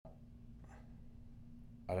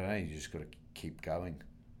I don't know, you just got to keep going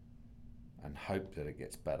and hope that it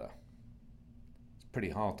gets better. It's pretty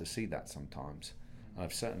hard to see that sometimes. And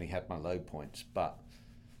I've certainly had my low points, but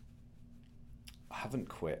I haven't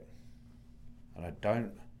quit. And I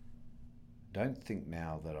don't think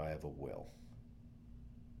now that I ever will.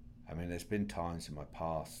 I mean, there's been times in my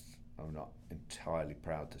past I'm not entirely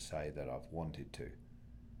proud to say that I've wanted to,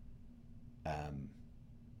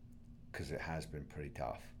 because it has been pretty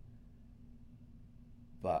tough.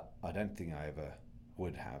 But I don't think I ever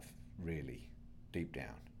would have really deep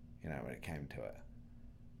down, when it came to it.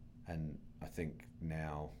 And I think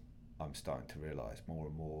now I'm starting to realise more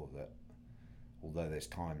and more that although there's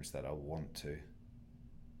times that I want to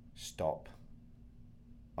stop,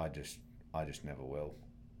 I just never will.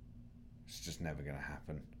 It's just never going to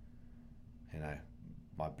happen.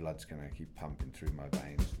 My blood's going to keep pumping through my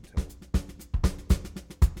veins until...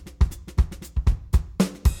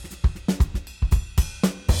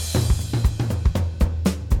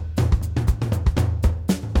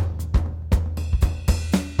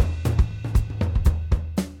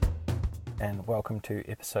 And welcome to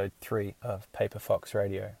episode 3 of Paper Fox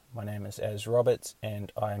Radio. My name is Az Roberts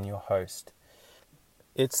and I am your host.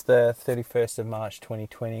 It's the 31st of March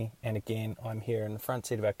 2020 and again I'm here in the front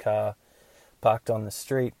seat of our car, parked on the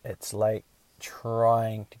street. It's late,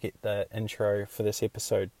 trying to get the intro for this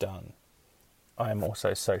episode done. I'm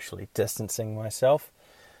also socially distancing myself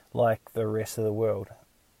like the rest of the world.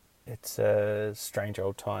 It's a strange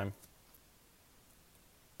old time.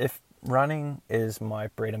 If running is my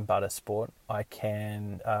bread and butter sport, I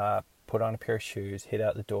can put on a pair of shoes, head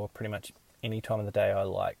out the door pretty much any time of the day I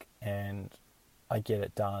like, and I get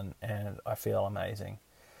it done and I feel amazing.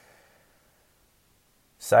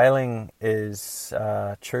 Sailing is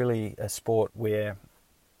truly a sport where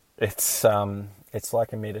it's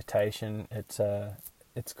like a meditation. It's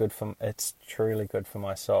truly good for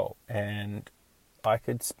my soul, and I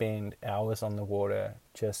could spend hours on the water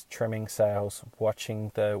just trimming sails,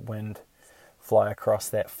 watching the wind fly across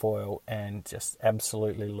that foil and just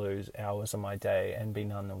absolutely lose hours of my day and be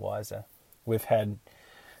none the wiser. We've had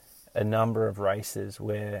a number of races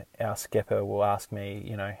where our skipper will ask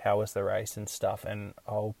me, how was the race and stuff, and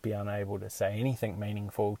I'll be unable to say anything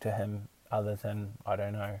meaningful to him other than, I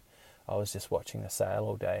don't know, I was just watching the sail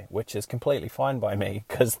all day, which is completely fine by me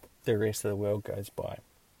because the rest of the world goes by.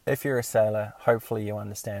 If you're a sailor, hopefully you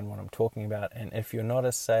understand what I'm talking about, and if you're not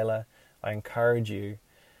a sailor, I encourage you,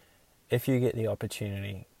 if you get the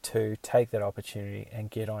opportunity, to take that opportunity and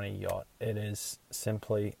get on a yacht. It is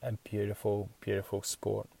simply a beautiful, beautiful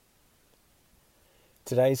sport.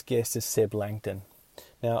 Today's guest is Seb Langton.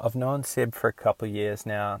 Now, I've known Seb for a couple of years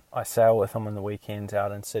now. I sail with him on the weekends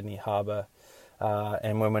out in Sydney Harbour,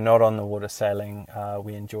 and when we're not on the water sailing,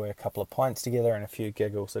 we enjoy a couple of pints together and a few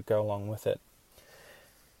giggles that go along with it.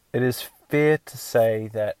 It is fair to say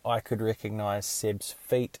that I could recognise Seb's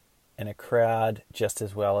feet in a crowd just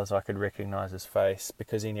as well as I could recognise his face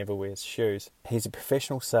because he never wears shoes. He's a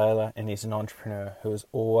professional sailor and he's an entrepreneur who is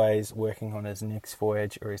always working on his next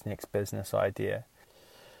voyage or his next business idea.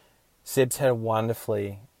 Seb's had a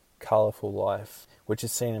wonderfully colourful life, which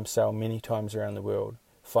has seen him sail many times around the world,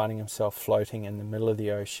 finding himself floating in the middle of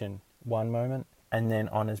the ocean one moment and then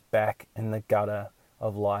on his back in the gutter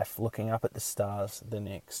of life looking up at the stars the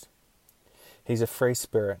next. He's a free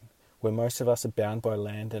spirit. Where most of us are bound by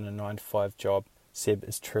land in a 9-to-5 job, Seb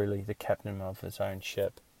is truly the captain of his own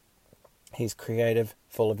ship. He's creative,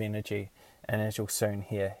 full of energy, and as you'll soon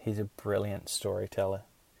hear, he's a brilliant storyteller.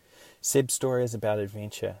 Seb's story is about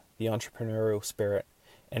adventure, the entrepreneurial spirit,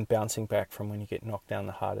 and bouncing back from when you get knocked down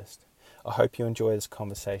the hardest. I hope you enjoy this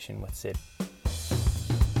conversation with Seb.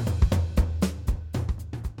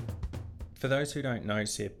 For those who don't know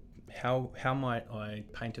Seb, how might I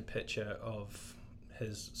paint a picture of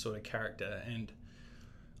his sort of character? And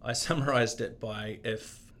I summarised it by,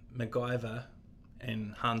 if MacGyver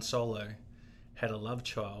and Han Solo had a love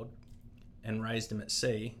child and raised him at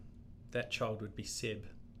sea, that child would be Seb.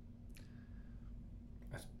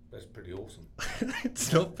 That's pretty awesome.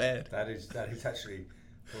 It's not bad. That is actually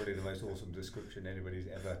probably the most awesome description anybody's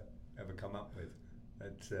ever come up with.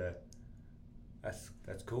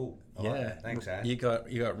 That's cool. Yeah, thanks, Ad. You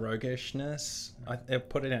got roguishness. I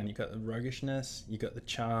put it down. You got the roguishness. You got the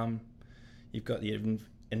charm. You've got the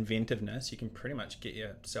inventiveness. You can pretty much get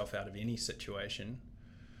yourself out of any situation.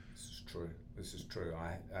 This is true.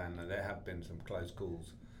 And there have been some close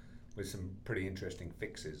calls with some pretty interesting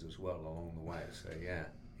fixes as well along the way. So yeah.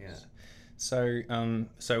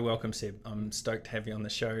 So welcome, Seb. I'm stoked to have you on the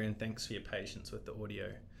show, and thanks for your patience with the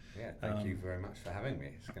audio. Yeah, thank you very much for having me.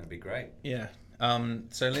 It's going to be great. Yeah.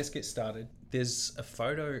 So let's get started. There's a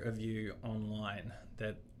photo of you online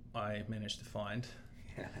that I managed to find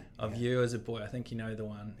of you as a boy. I think you know the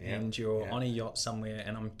one. Yeah, and you're yeah. on a yacht somewhere,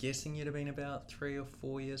 and I'm guessing you'd have been about 3 or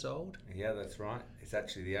 4 years old. Yeah, that's right. It's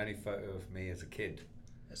actually the only photo of me as a kid.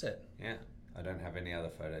 Is it? Yeah. I don't have any other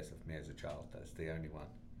photos of me as a child. That's the only one.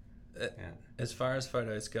 Yeah. As far as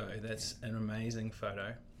photos go, that's an amazing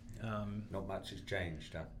photo. Not much has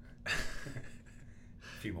changed, huh?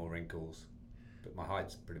 A few more wrinkles. But my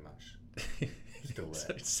height's pretty much still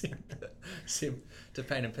there. So Sim, to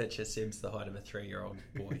paint a picture, Sim's the height of a 3-year-old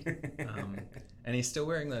boy. And he's still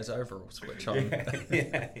wearing those overalls, which I'm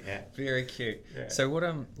yeah. very cute. Yeah. So what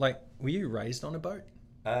were you raised on a boat?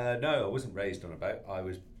 No, I wasn't raised on a boat. I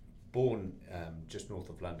was born just north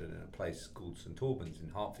of London in a place called St Albans in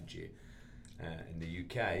Hertfordshire in the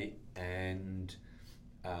UK, and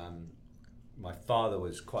my father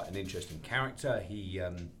was quite an interesting character. He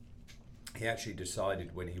actually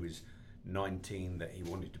decided when he was 19 that he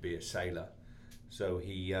wanted to be a sailor, so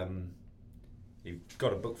he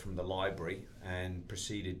got a book from the library and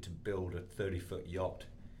proceeded to build a 30-foot yacht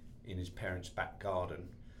in his parents' back garden.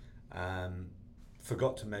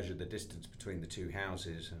 Forgot to measure the distance between the two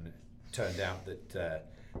houses, and it turned out that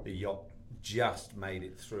the yacht just made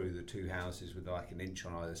it through the two houses with like an inch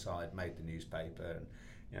on either side, made the newspaper,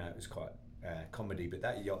 and it was quite comedy. But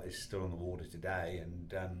that yacht is still on the water today,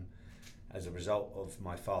 and as a result of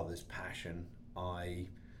my father's passion, I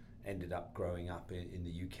ended up growing up in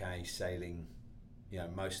the UK sailing,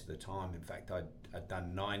 most of the time. In fact, I'd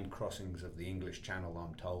done 9 crossings of the English Channel,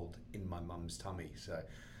 I'm told, in my mum's tummy. So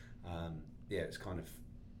it's kind of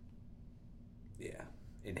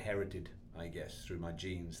inherited, I guess, through my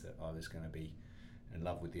genes that I was going to be in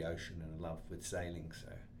love with the ocean and in love with sailing.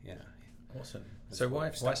 So yeah. Awesome. So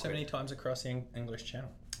why so many times across the English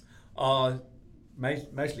Channel?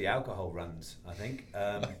 Mostly alcohol runs, I think.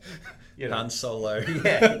 Han Solo.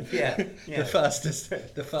 Yeah. The fastest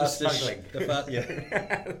smuggling.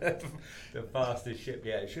 The fastest ship.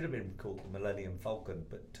 Yeah, it should have been called the Millennium Falcon,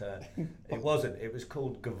 but it wasn't. It was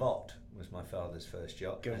called Gavotte. Was my father's first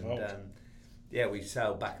yacht. Gavotte. And we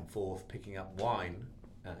sailed back and forth picking up wine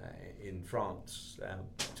in France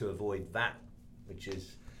to avoid that, which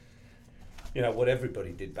is what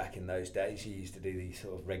everybody did back in those days. You used to do these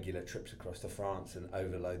sort of regular trips across to France and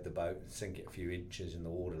overload the boat and sink it a few inches in the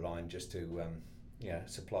waterline just to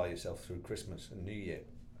supply yourself through Christmas and New Year.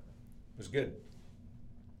 It was good.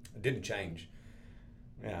 It didn't change.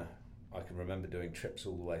 Yeah, I can remember doing trips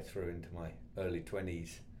all the way through into my early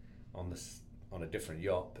 20s on a different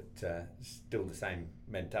yacht, but still the same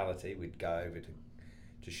mentality. We'd go over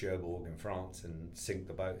to Cherbourg in France and sink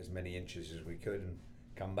the boat as many inches as we could and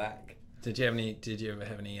come back. Did you ever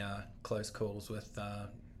have any close calls with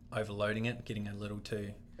overloading it, getting a little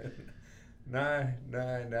too? No.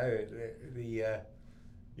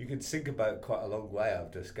 You could sink a boat quite a long way,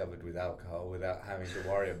 I've discovered, with alcohol without having to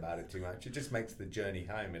worry about it too much. It just makes the journey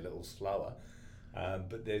home a little slower.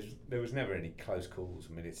 But there was never any close calls.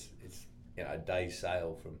 I mean, it's a day's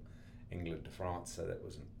sail from England to France, so that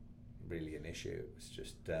wasn't really an issue. It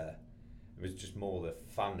was just more the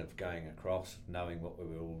fun of going across, knowing what we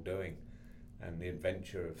were all doing, and the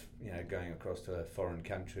adventure of going across to a foreign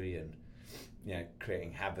country and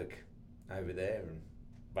creating havoc over there and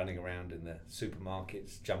running around in the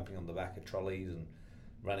supermarkets, jumping on the back of trolleys and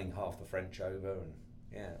running half the French over,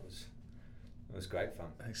 and it was great fun.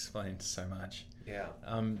 That explains so much. Yeah.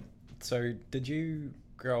 So did you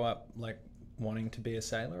grow up wanting to be a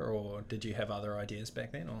sailor, or did you have other ideas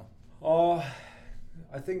back then? Or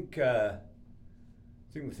I think the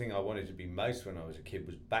thing I wanted to be most when I was a kid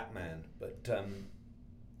was Batman, but I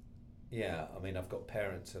mean, I've got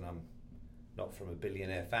parents and I'm not from a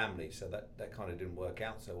billionaire family, so that kind of didn't work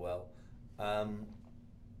out so well.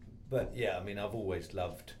 But yeah, I mean, I've always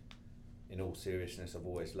loved, in all seriousness, I've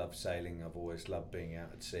always loved sailing. I've always loved being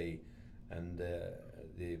out at sea, and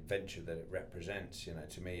the adventure that it represents.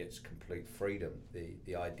 To me, it's complete freedom.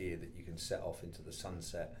 The idea that you can set off into the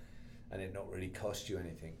sunset and it not really cost you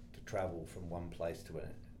anything to travel from one place to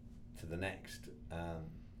the next,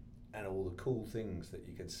 and all the cool things that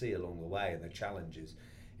you can see along the way and the challenges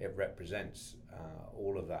it represents.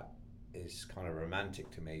 All of that is kind of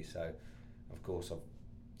romantic to me. So, of course, I've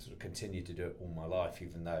sort of continued to do it all my life,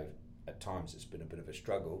 even though at times it's been a bit of a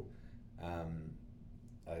struggle.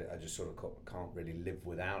 I just sort of can't really live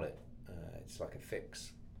without it. It's like a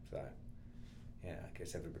fix. So, yeah, I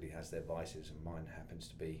guess everybody has their vices, and mine happens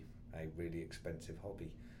to be a really expensive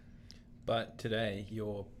hobby. But today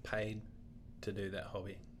you're paid to do that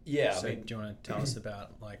hobby. Yeah. So do you want to tell us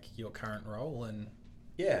about your current role or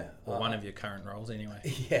yeah, one of your current roles anyway?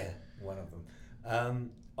 Yeah, one of them.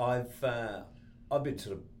 I've been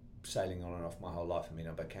sort of sailing on and off my whole life. I mean,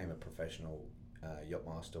 I became a professional yacht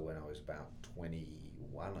master when I was about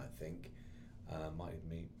 21, I think. Might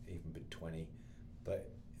even been 20, but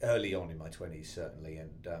early on in my 20s certainly.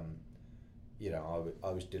 And I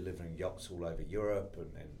was delivering yachts all over Europe,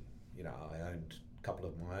 and I owned a couple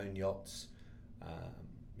of my own yachts.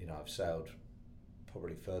 I've sailed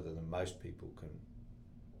probably further than most people can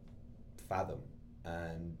fathom,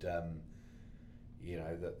 and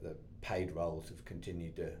the paid roles have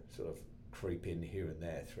continued to sort of creep in here and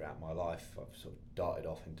there throughout my life. I've sort of darted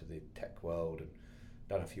off into the tech world and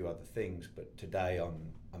done a few other things, but today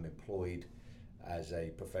I'm employed as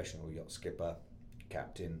a professional yacht skipper,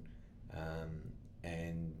 captain,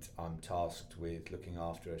 and I'm tasked with looking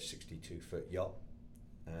after a 62-foot yacht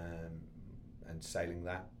and sailing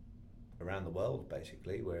that around the world,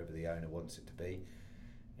 basically, wherever the owner wants it to be.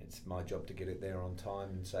 It's my job to get it there on time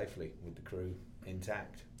and safely with the crew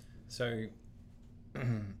intact. So,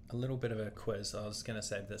 a little bit of a quiz. I was going to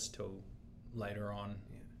save this till later on.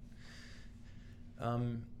 Yeah.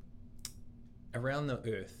 Around the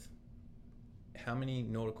Earth, how many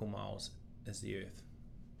nautical miles is the Earth?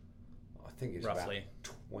 I think it's roughly about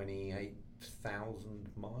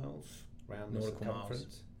 28,000 miles around the circumference.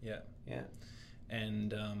 Miles. Yeah. Yeah.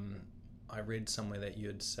 And I read somewhere that you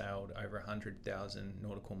had sailed over 100,000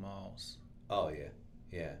 nautical miles. Oh yeah,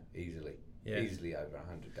 yeah, easily. Yeah. Easily over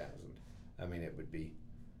 100,000. I mean, it would be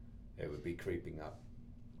creeping up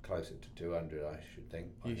closer to 200, I should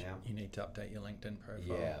think, by now. You need to update your LinkedIn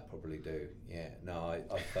profile. Yeah, I probably do. Yeah, no,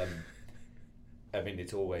 I've I mean,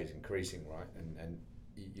 it's always increasing, right? And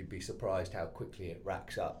you'd be surprised how quickly it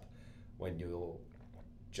racks up when you're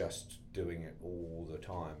just doing it all the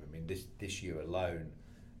time. I mean, this year alone,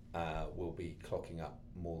 we'll be clocking up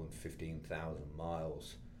more than 15,000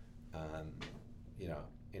 miles,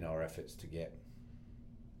 in our efforts to get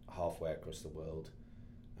halfway across the world,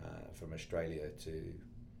 from Australia to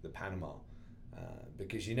the Panama,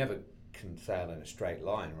 because you never can sail in a straight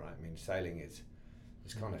line, right? I mean, sailing is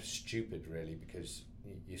kind of stupid, really, because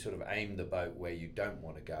you sort of aim the boat where you don't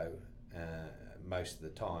want to go most of the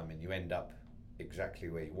time, and you end up exactly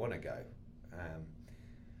where you want to go,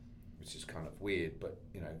 which is kind of weird. But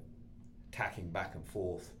tacking back and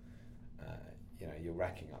forth, you're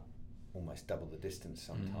racking up almost double the distance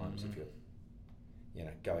sometimes. If you're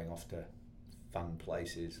going off to fun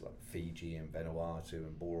places like Fiji and Vanuatu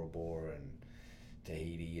and Bora Bora and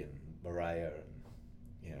Tahiti and Moorea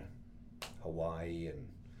and Hawaii and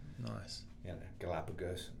nice,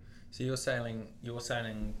 Galapagos. So you're sailing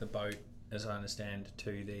the boat, as I understand,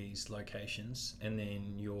 to these locations, and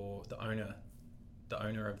then the owner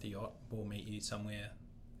of the yacht will meet you somewhere,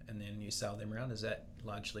 and then you sail them around. Is that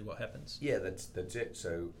largely what happens? Yeah, that's it.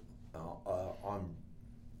 So I'm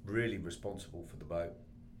really responsible for the boat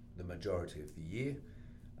the majority of the year,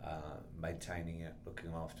 maintaining it,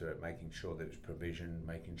 looking after it, making sure that it's provisioned,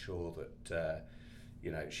 making sure that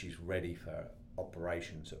she's ready for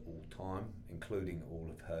operations at all time, including all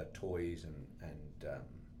of her toys and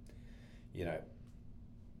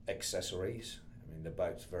accessories. I mean, the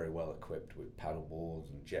boat's very well equipped with paddle boards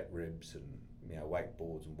and jet ribs and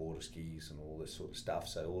wakeboards and water skis and all this sort of stuff.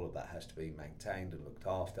 So all of that has to be maintained and looked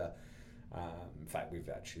after. In fact, we've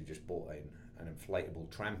actually just bought an inflatable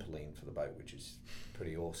trampoline for the boat, which is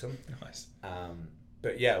pretty awesome. Nice.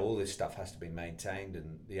 But yeah, all this stuff has to be maintained,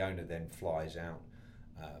 and the owner then flies out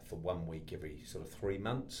for 1 week every sort of 3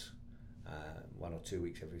 months, 1 or 2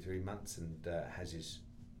 weeks every 3 months, and has his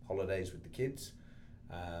holidays with the kids,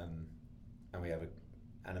 and we have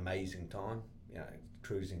an amazing time,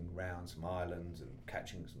 cruising around some islands and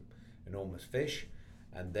catching some enormous fish,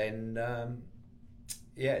 and then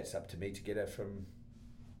it's up to me to get her from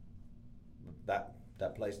that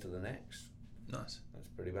place to the next. Nice. That's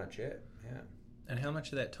pretty much it. Yeah. And how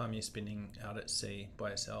much of that time are you spending out at sea by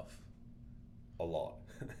yourself? A lot.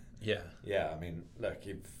 Yeah. Yeah, I mean, look,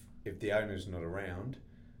 if the owner's not around,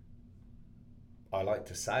 I like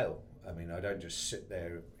to sail. I mean, I don't just sit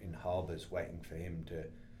there in harbours waiting for him to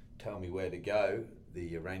tell me where to go.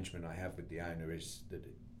 The arrangement I have with the owner is that,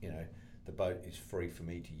 the boat is free for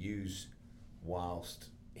me to use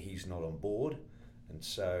whilst he's not on board. And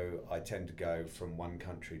so I tend to go from one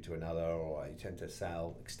country to another, or I tend to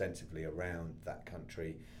sail extensively around that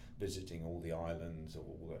country, visiting all the islands or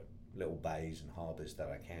all the little bays and harbours that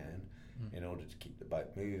I can, in order to keep the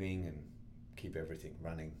boat moving and keep everything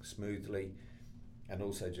running smoothly. And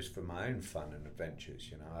also just for my own fun and adventures.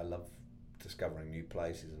 I love discovering new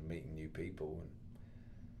places and meeting new people, and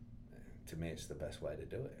to me it's the best way to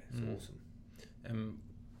do it. It's awesome.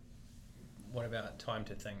 What about time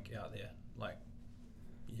to think out there? Like,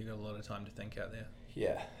 you got a lot of time to think out there.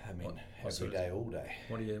 Yeah, I mean, every day, all day.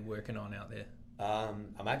 What are you working on out there?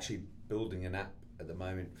 I'm actually building an app at the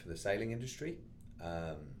moment for the sailing industry.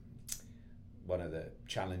 One of the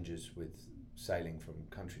challenges with sailing from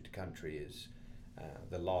country to country is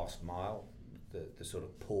the last mile, the sort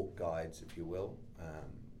of port guides, if you will,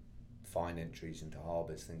 fine entries into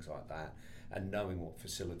harbours, things like that, and knowing what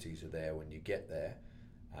facilities are there when you get there.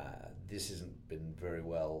 This hasn't been very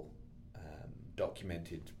well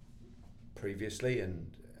documented previously, and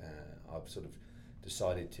I've sort of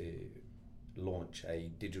decided to launch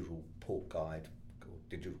a digital port guide called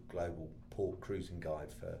Digital Global Port Cruising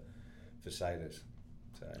Guide for sailors.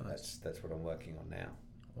 So nice. That's what I'm working on now.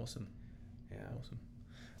 Awesome. Yeah. Awesome.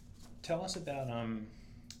 Tell us about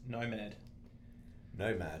Nomad.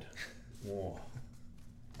 Nomad. Oh,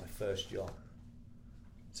 my first yacht.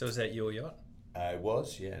 So is that your yacht? It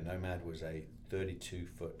was, yeah. Nomad was a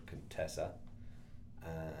 32-foot Contessa.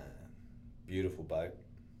 Beautiful boat.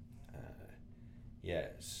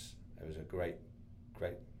 Yes, it was a great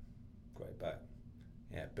boat.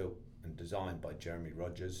 Yeah, built and designed by Jeremy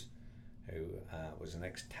Rogers, who was an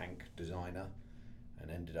ex-tank designer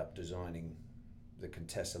and ended up designing the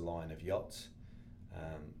Contessa line of yachts.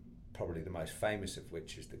 Probably the most famous of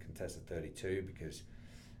which is the Contessa 32, because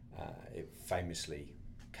it famously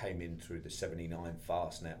came in through the 79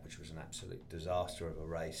 Fastnet, which was an absolute disaster of a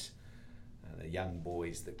race. The young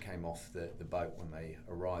boys that came off the boat when they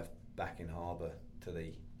arrived back in harbour to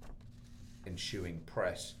the ensuing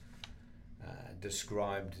press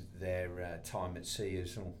described their time at sea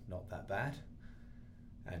as not that bad,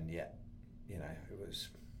 and yet, you know, it was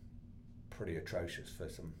pretty atrocious for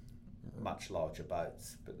some much larger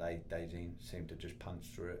boats, but they seemed to just punch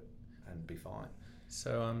through it and be fine.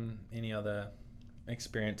 So any other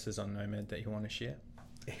experiences on Nomad that you want to share?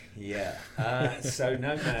 Yeah, so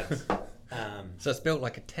Nomad. So it's built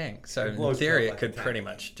like a tank. So in theory, it could pretty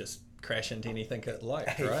much just crash into anything it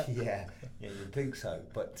liked, right? Yeah, you'd think so.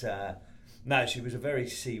 But no, she was a very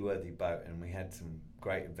seaworthy boat, and we had some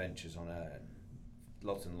great adventures on her, and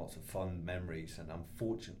lots of fond memories. And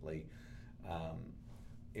unfortunately,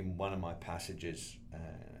 in one of my passages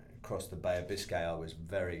across the Bay of Biscay, I was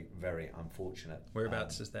very, very unfortunate.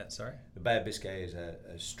 Whereabouts is that, sorry? The Bay of Biscay is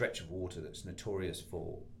a stretch of water that's notorious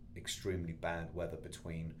for extremely bad weather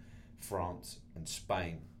between France and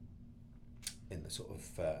Spain, in the sort of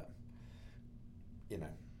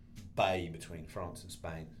bay between France and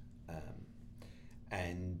Spain,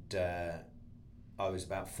 and I was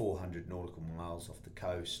about 400 nautical miles off the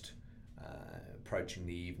coast, approaching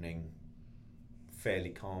the evening, fairly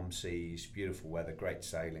calm seas, beautiful weather, great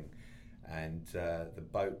sailing, and the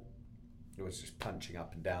boat was just punching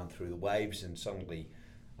up and down through the waves, and suddenly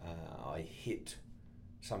I hit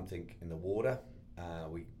something in the water.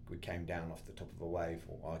 We came down off the top of a wave,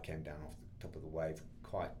 or I came down off the top of the wave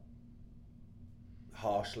quite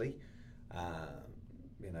harshly.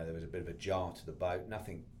 There was a bit of a jar to the boat,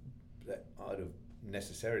 nothing that I'd have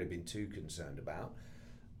necessarily been too concerned about,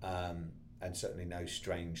 and certainly no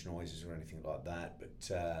strange noises or anything like that.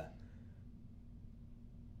 But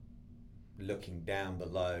looking down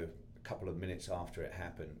below, a couple of minutes after it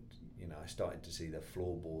happened, I started to see the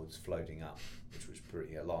floorboards floating up, which was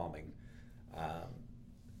pretty alarming.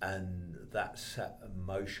 And that set in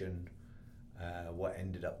motion what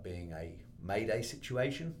ended up being a mayday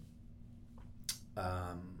situation.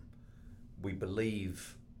 We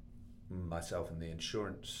believe, myself and the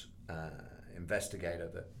insurance investigator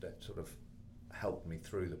that sort of helped me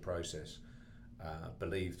through the process,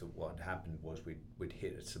 believed that what had happened was we'd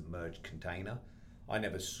hit a submerged container. I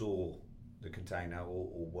never saw the container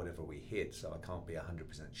or whatever we hit, so I can't be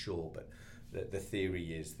 100% sure, but the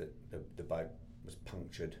theory is that the boat was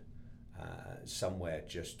punctured somewhere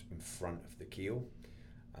just in front of the keel,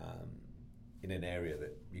 in an area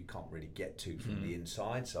that you can't really get to from the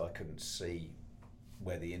inside, so I couldn't see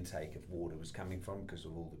where the intake of water was coming from because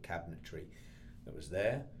of all the cabinetry that was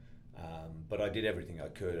there. But I did everything I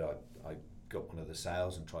could. I got one of the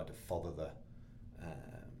sails and tried to fother the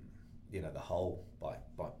hole by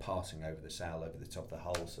passing over the sail over the top of the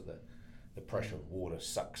hull, so that the pressure of water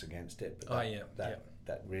sucks against it. But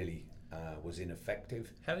that really was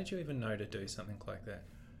ineffective. How did you even know to do something like that?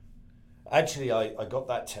 Actually, I got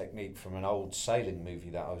that technique from an old sailing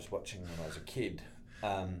movie that I was watching when I was a kid.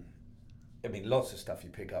 Lots of stuff you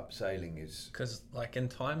pick up sailing is... Because, in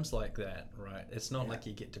times like that, right, it's not like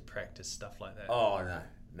you get to practice stuff like that. Oh,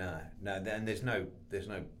 no. And there's no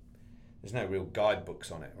real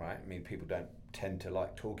guidebooks on it, right? People don't tend to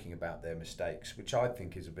like talking about their mistakes, which I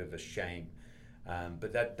think is a bit of a shame.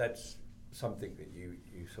 But that's something that you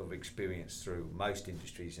sort of experience through most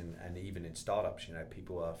industries, and even in startups. You know,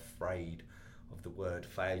 people are afraid of the word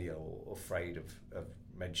failure, or afraid of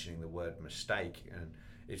mentioning the word mistake, and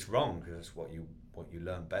it's wrong, because what you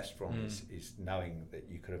learn best from is knowing that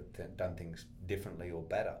you could have done things differently or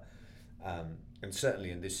better. And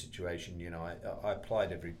certainly in this situation, you know, I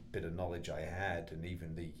applied every bit of knowledge I had, and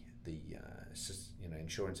even the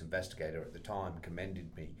insurance investigator at the time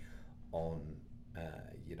commended me on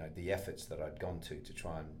the efforts that I'd gone to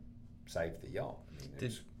try and save the yacht. I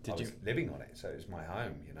mean, I was living on it, so it was my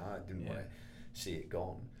home. You know, I didn't want to see it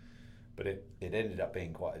gone. But it ended up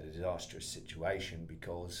being quite a disastrous situation,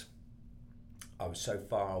 because I was so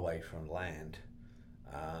far away from land,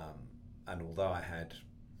 and although I had,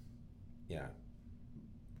 you know,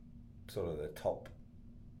 sort of the top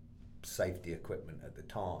safety equipment at the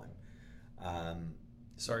time.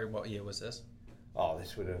 Sorry, what year was this? Oh,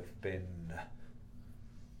 this would have been,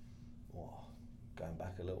 going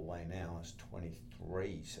back a little way now. I was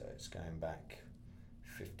 23, so it's going back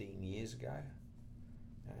 15 years ago.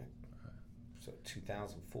 So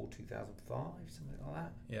 2004, 2005, something like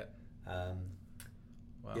that. Yeah.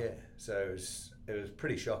 Wow. Yeah. So it was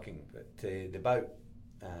pretty shocking. But the boat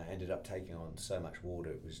ended up taking on so much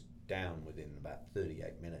water, it was down within about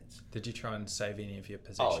 38 minutes. Did you try and save any of your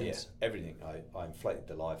possessions? Oh yeah, everything. I inflated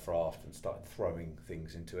the life raft and started throwing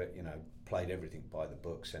things into it. You know, played everything by the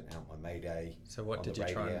book. Sent out my mayday. So what did you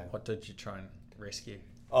try and rescue?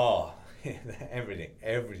 Oh,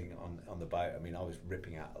 everything on the boat. I mean, I was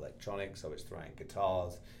ripping out electronics. I was throwing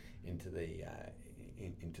guitars into the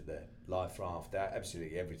life raft.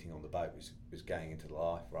 Absolutely everything on the boat was going into the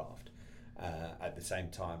life raft. At the same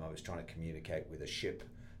time, I was trying to communicate with a ship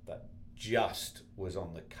that just was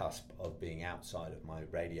on the cusp of being outside of my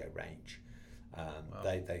radio range. Wow.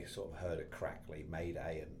 They sort of heard a crackly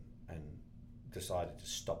mayday and decided to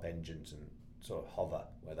stop engines and sort of hover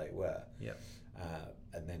where they were. Yep.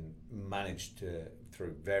 And then managed to,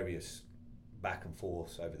 through various back and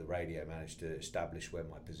forths over the radio, managed to establish where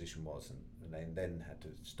my position was, and then had to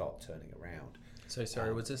start turning around. So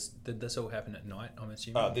sorry, did this all happen at night, I'm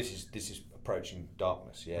assuming? This is approaching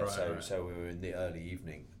darkness, yeah. Right. So we were in the early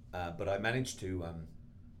evening, but I managed to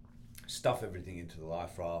stuff everything into the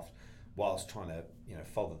life raft whilst trying to, you know,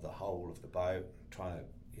 follow the whole of the boat, trying to,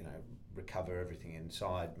 you know, recover everything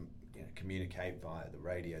inside, you know, communicate via the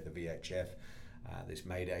radio, the VHF, this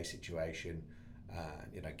mayday situation,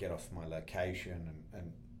 you know, get off my location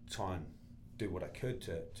and try and do what I could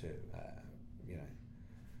to you know,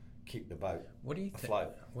 keep the boat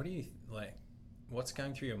afloat. What do you like? What's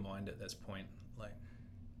going through your mind at this point? Like,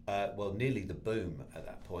 well, nearly the boom at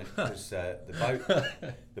that point, because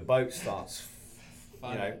the boat starts,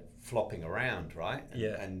 you know, flopping around, right?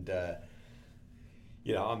 And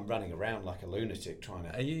you know, I'm running around like a lunatic trying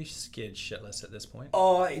to. Are you scared shitless at this point?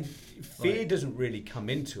 Oh, fear doesn't really come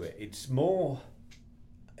into it. It's more.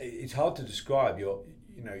 It's hard to describe.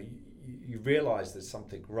 You realise there's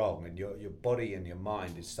something wrong, and your body and your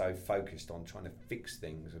mind is so focused on trying to fix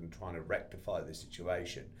things and trying to rectify the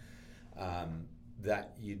situation,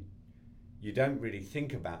 that you don't really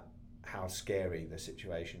think about how scary the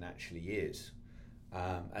situation actually is,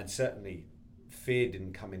 and certainly fear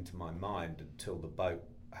didn't come into my mind until the boat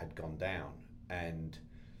had gone down, and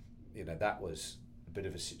you know, that was a bit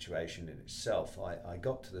of a situation in itself. I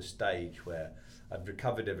got to the stage where I'd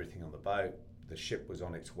recovered everything on the boat. The ship was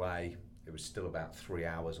on its way. It was still about 3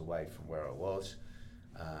 hours away from where I was,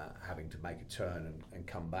 having to make a turn and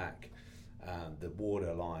come back. The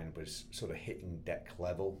water line was sort of hitting deck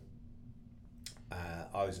level.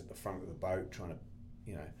 I was at the front of the boat trying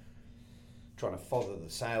to follow the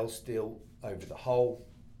sail still over the hull,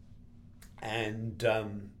 and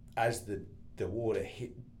as the water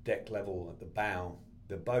hit deck level at the bow,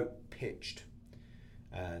 the boat pitched.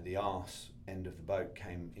 The arse end of the boat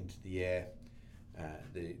came into the air.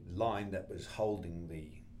 The line that was holding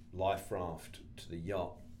the life raft to the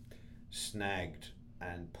yacht snagged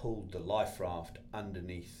and pulled the life raft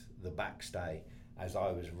underneath the backstay as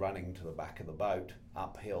I was running to the back of the boat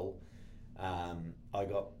uphill. I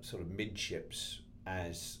got sort of midships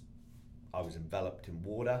as I was enveloped in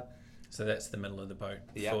water. So that's the middle of the boat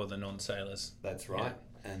for the non-sailors. That's right.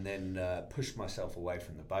 Yeah. And then pushed myself away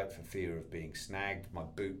from the boat for fear of being snagged. My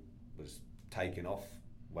boot was taken off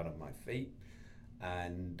one of my feet.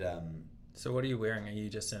 And so what are you wearing? Are you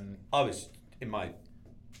just in... I was in my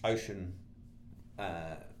ocean,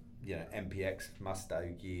 MPX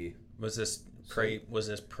Musto gear. Was this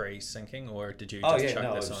pre-sinking, or did you just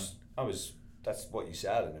chuck this on? That's what you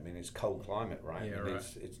said. I mean, it's cold climate, right? Yeah,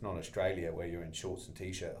 right. It's not Australia where you're in shorts and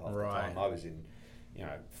t-shirt half the time. I was in,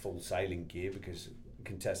 full sailing gear because,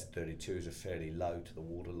 Contested 32 is a fairly low to the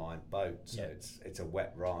waterline boat, so it's a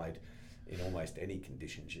wet ride. In almost any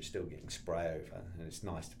conditions, you're still getting spray over, and it's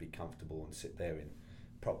nice to be comfortable and sit there in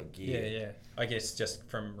proper gear. Yeah. I guess just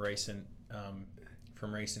from recent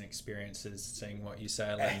experiences, seeing what you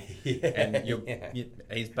sail in, and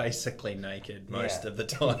he's basically naked most of the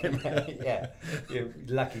time. You're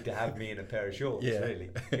lucky to have me in a pair of shorts,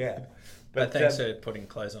 really. Yeah. But thanks for putting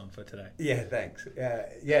clothes on for today. Yeah, thanks.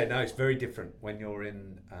 No, it's very different when you're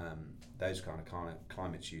in those kind of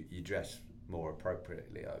climates. You dress more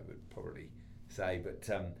appropriately, I would probably say. But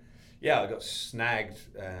I got snagged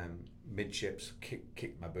midships,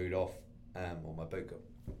 kicked my boot off, or my boot got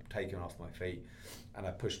taken off my feet, and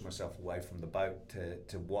I pushed myself away from the boat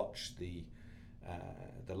to watch the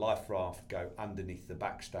life raft go underneath the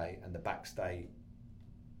backstay, and the backstay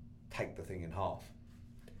take the thing in half.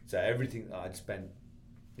 So everything that I'd spent,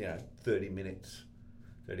 38 minutes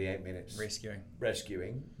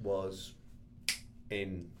rescuing was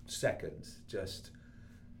in seconds just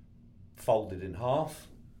folded in half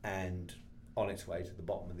and on its way to the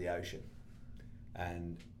bottom of the ocean.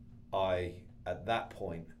 And I, at that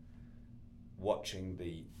point, watching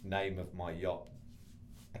the name of my yacht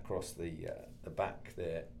across the back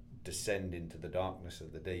there descend into the darkness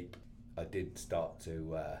of the deep, I did start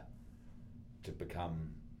to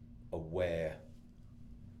become aware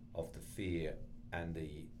of the fear and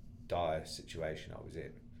the dire situation I was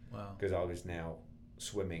in. Wow. Because I was now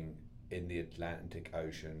swimming in the Atlantic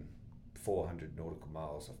Ocean, 400 nautical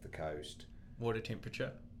miles off the coast. Water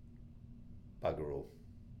temperature? Bugger all.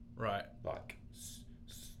 Right. Like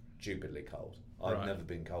stupidly cold. I've never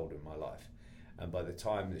been colder in my life. And by the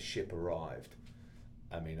time the ship arrived,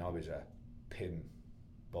 I was a pin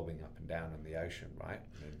bobbing up and down in the ocean, right?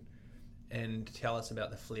 And tell us about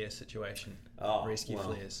the flare situation. Rescue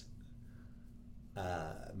flares.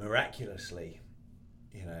 Miraculously,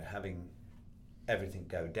 having everything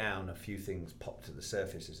go down, a few things pop to the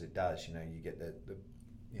surface as it does. You get the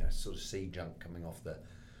sort of sea junk coming off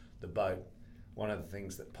the boat. One of the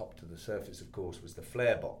things that popped to the surface, of course, was the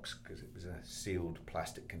flare box, because it was a sealed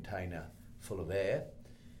plastic container full of air.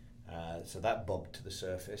 So that bobbed to the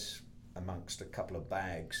surface amongst a couple of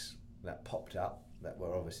bags that popped up that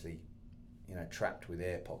were obviously, trapped with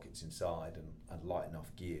air pockets inside and light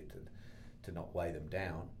enough gear to not weigh them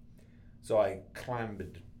down. So I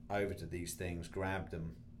clambered over to these things, grabbed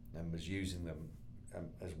them, and was using them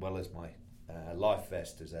as well as my life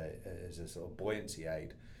vest as a sort of buoyancy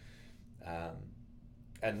aid.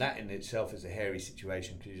 And that in itself is a hairy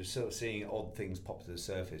situation, because you're sort of seeing odd things pop to the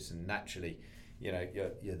surface, and naturally,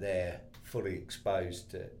 you're there fully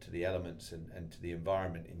exposed to the elements and to the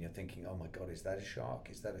environment, and you're thinking, oh my God, is that a shark?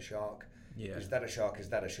 Is that a shark? Yeah. Is that a shark? Is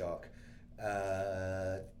that a shark?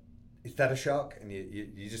 Is that a shark? And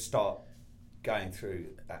you just start going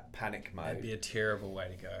through that panic mode. That'd be a terrible way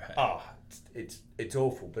to go. Hey? It's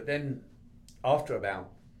awful. But then after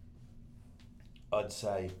about, I'd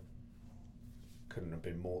say, couldn't have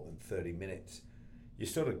been more than 30 minutes, you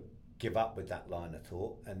sort of give up with that line of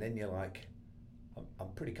thought, and then you're like,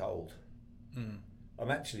 I'm pretty cold. I'm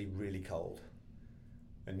actually really cold.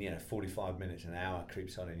 And 45 minutes, an hour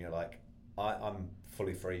creeps on, and you're like, I'm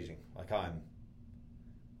fully freezing.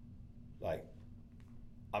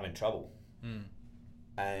 I'm in trouble.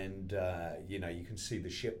 And you can see the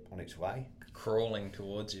ship on its way, crawling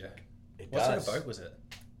towards you. What sort of boat was it?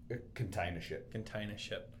 A container ship.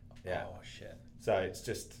 Yeah. Oh shit. So it's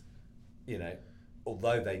just,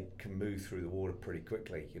 although they can move through the water pretty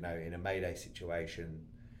quickly, in a mayday situation,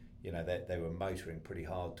 they were motoring pretty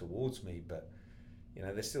hard towards me, but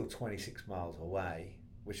they're still 26 miles away,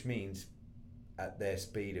 which means at their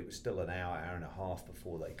speed it was still an hour and a half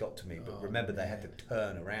before they got to me. But remember, they had to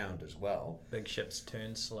turn around as well. Big ships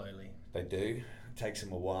turn slowly. They do. It takes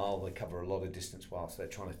them a while. They cover a lot of distance whilst they're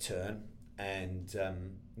trying to turn. And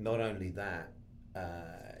not only that,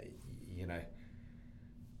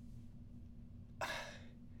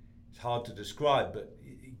 it's hard to describe, but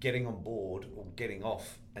getting on board or getting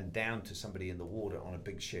off and down to somebody in the water on a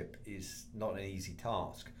big ship is not an easy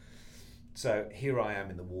task. So here I am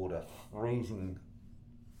in the water, freezing,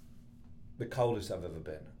 the coldest I've ever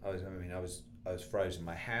been. I was frozen.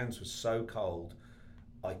 My hands were so cold,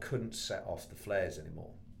 I couldn't set off the flares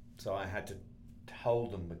anymore. So I had to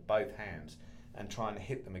hold them with both hands and try and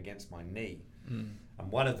hit them against my knee. And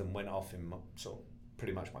one of them went off in sort of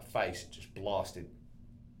pretty much my face. It just blasted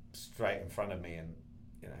straight in front of me, and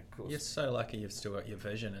of course. You're so lucky you've still got your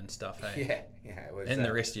vision and stuff, hey? Yeah. It was, and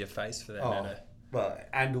the rest of your face, for that matter. Well,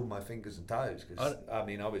 and all my fingers and toes, because I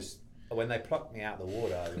was when they plucked me out of the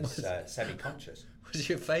water, I was semi-conscious. Was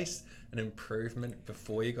your face an improvement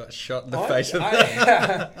before you got shot in the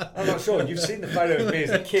I'm not sure. You've seen the photo of me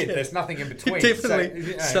as a kid. There's nothing in between.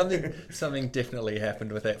 Definitely, something definitely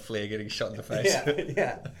happened with that flare getting shot in the face.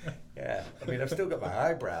 Yeah. I mean, I've still got my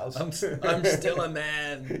eyebrows. I'm still a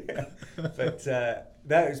man. Yeah. But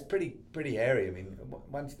that was pretty hairy. I mean,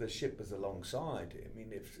 once the ship was alongside, I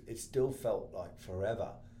mean, it still felt like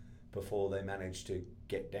forever before they managed to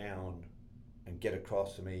get down and get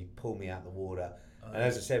across to me, pull me out of the water. And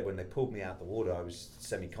as I said, when they pulled me out of the water, I was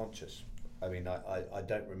semi-conscious. I mean, I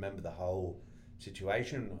don't remember the whole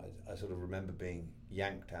situation. I sort of remember being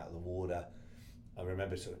yanked out of the water. I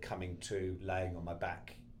remember sort of coming to, laying on my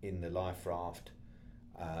back in the life raft.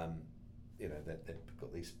 You know, they've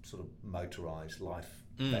got these sort of motorised life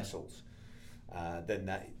vessels. Then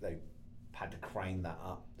they had to crane that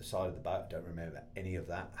up the side of the boat. I don't remember any of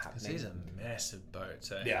that happening. Because these are massive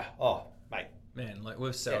boats, eh? Yeah. Oh, mate. Man, like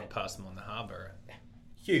we've sailed past them on the harbour.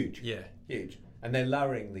 Huge. Yeah. Huge. And they're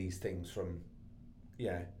lowering these things from,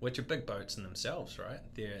 which are big boats in themselves, right?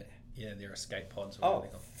 They're escape pods. Or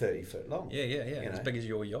 30 foot long. Yeah. As big as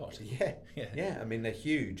your yacht. Yeah. I mean, they're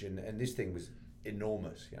huge, and this thing was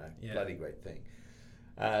enormous. Bloody great thing.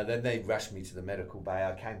 Then they rushed me to the medical bay.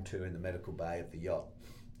 I came to in the medical bay of the yacht,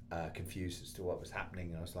 confused as to what was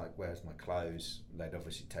happening. And I was like, "Where's my clothes?" They'd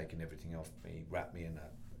obviously taken everything off me, wrapped me in a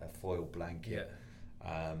foil blanket.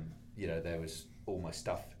 There was all my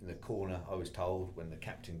stuff in the corner, I was told, when the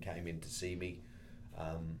captain came in to see me.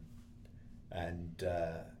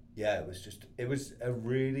 It was a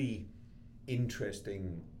really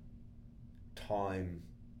interesting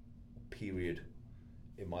period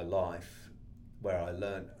in my life where I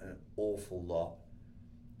learned an awful lot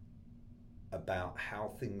about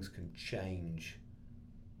how things can change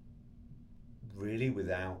really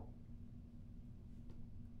without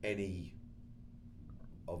any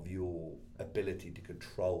of your ability to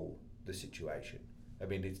control the situation. I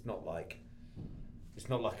mean, it's not like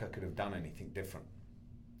I could have done anything different,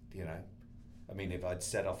 I mean, if I'd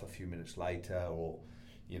set off a few minutes later or,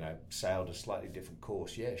 sailed a slightly different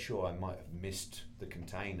course, yeah, sure, I might have missed the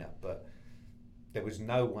container, but there was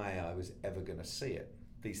no way I was ever going to see it.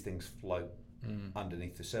 These things float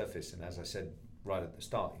underneath the surface, and as I said right at the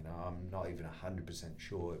start, I'm not even 100%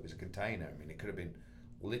 sure it was a container. I mean, it could have been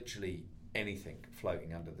literally anything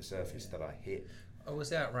floating under the surface that I hit. I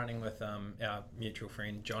was out running with our mutual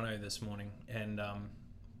friend Jono this morning, and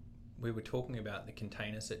we were talking about the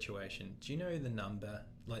container situation. Do you know the number?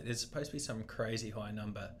 Like, there's supposed to be some crazy high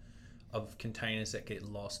number of containers that get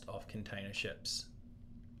lost off container ships.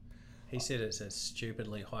 He said it's a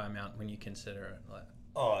stupidly high amount when you consider it. Like,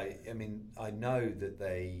 I mean, I know that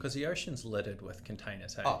they... Because the ocean's littered with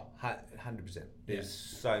containers, hey? 100%. There's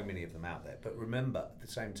so many of them out there. But remember, at the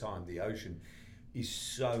same time, the ocean is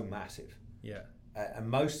so massive. Yeah. And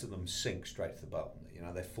most of them sink straight to the bottom.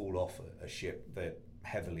 They fall off a ship, they're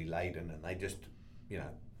heavily laden, and they just,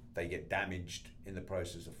 they get damaged in the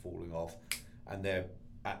process of falling off, and they're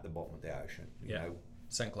at the bottom of the ocean. You know,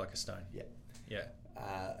 sink like a stone. Yeah.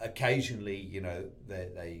 Occasionally,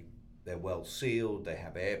 they're well sealed, they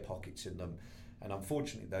have air pockets in them, and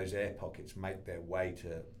unfortunately those air pockets make their way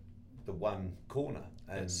to the one corner,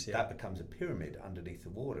 and that becomes a pyramid underneath the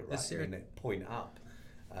water, right? It point up.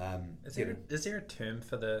 Is there a term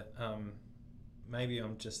for the, maybe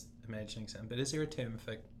I'm just imagining something, but is there a term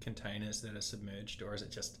for containers that are submerged, or is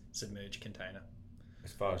it just submerged container?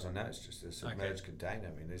 As far as I know, it's just a submerged container.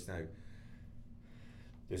 I mean, there's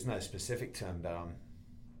no specific term that I'm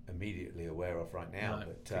immediately aware of right now. No,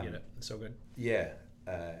 but forget it. It's all good. Yeah,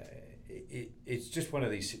 it's just one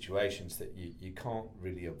of these situations that you can't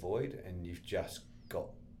really avoid, and you've just got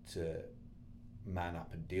to man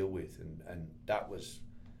up and deal with, and that was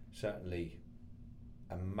certainly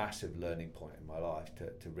a massive learning point in my life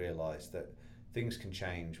to realise that things can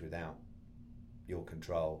change without your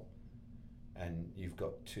control, and you've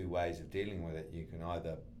got two ways of dealing with it. You can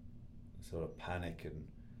either sort of panic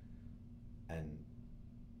and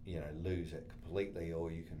lose it completely,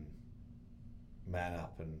 or you can man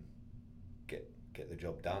up and get the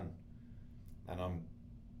job done. And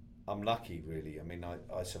I'm lucky, really. I mean,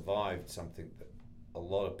 I survived something that a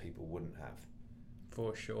lot of people wouldn't have.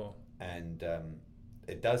 For sure. And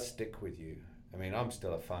it does stick with you. I mean, I'm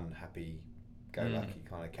still a fun, happy, go-lucky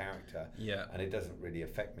kind of character. Yeah. And it doesn't really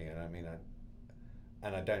affect me. And I mean,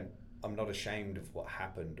 I'm not ashamed of what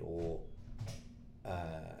happened or,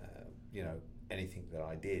 anything that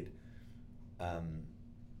I did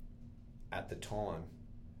at the time.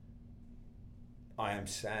 I am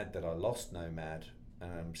sad that I lost Nomad,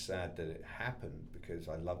 and I'm sad that it happened, because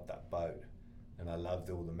I loved that boat, and I loved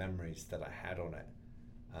all the memories that I had on it.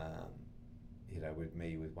 With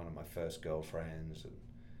me, with one of my first girlfriends, and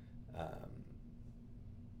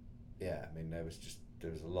there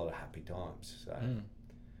was a lot of happy times. So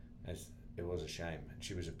it was a shame, and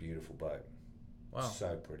she was a beautiful boat. Wow,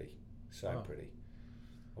 so pretty, pretty.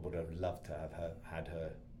 I would have loved to have had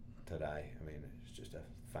her today. I mean, it's just a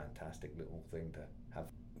fantastic little thing to have.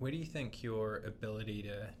 Where do you think your ability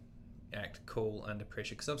to act cool under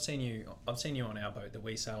pressure? Because I've seen you on our boat that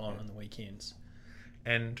we sail on the weekends,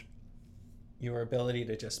 and your ability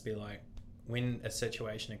to just be like, when a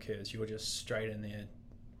situation occurs, you're just straight in there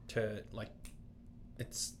to, like,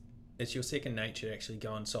 it's your second nature to actually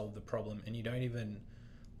go and solve the problem, and you don't even,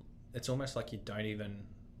 it's almost like you don't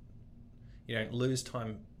lose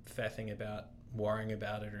time faffing about worrying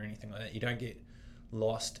about it or anything like that. You don't get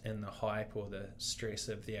lost in the hype or the stress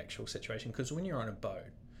of the actual situation, because when you're on a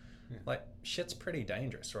boat, like, shit's pretty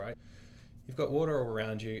dangerous, right? You've got water all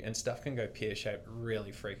around you, and stuff can go pear-shaped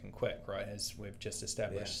really freaking quick, right, as we've just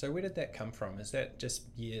established. So where did that come from? Is that just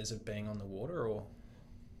years of being on the water, or?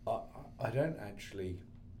 I don't actually...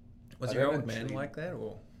 Was your old man like that,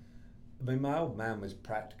 or? I mean, my old man was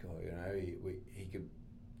practical, he could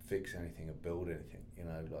fix anything or build anything,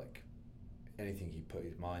 like anything he put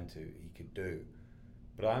his mind to, he could do.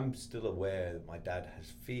 But I'm still aware that my dad has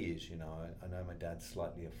fears, I know my dad's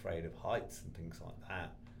slightly afraid of heights and things like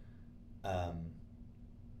that.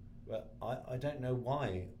 But I don't know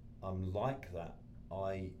why I'm like that.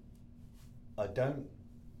 I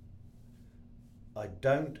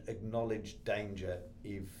don't acknowledge danger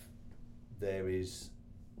if there is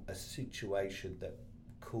a situation that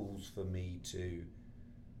calls for me to,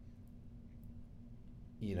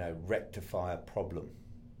 rectify a problem.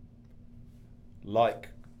 Like,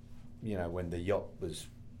 when the yacht was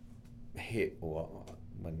hit, or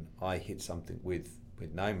when I hit something with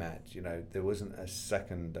Nomads, there wasn't a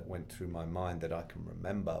second that went through my mind that I can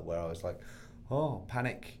remember where I was like, oh,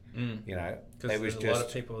 panic. Because there's a lot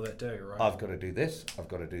of people that do, right? I've got to do this, I've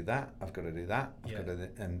got to do that, I've got to do that,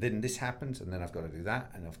 and then this happens, and then I've got to do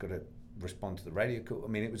that, and I've got to respond to the radio call. I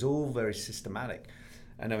mean, it was all very systematic.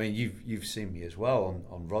 And I mean, you've seen me as well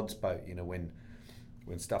on Rod's boat,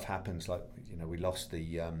 when stuff happens, like, we lost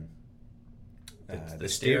the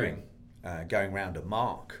steering going round a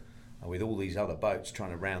mark, with all these other boats trying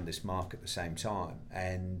to round this mark at the same time.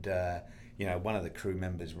 And, one of the crew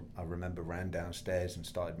members, I remember, ran downstairs and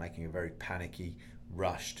started making a very panicky,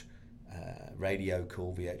 rushed radio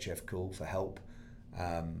call, VHF call for help.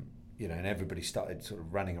 And everybody started sort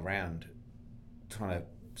of running around trying to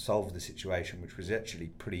solve the situation, which was actually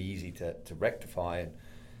pretty easy to rectify.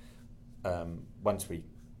 And once we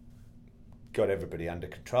got everybody under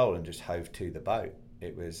control and just hove to the boat,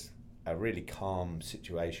 it was a really calm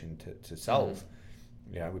situation to solve.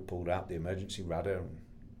 We pulled out the emergency rudder,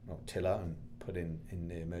 or tiller, and put in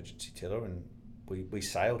the emergency tiller, and we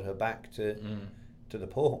sailed her back to the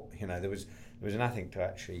port. There was nothing to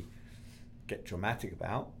actually get dramatic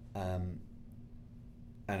about, and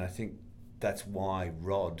I think that's why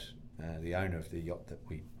Rod, the owner of the yacht that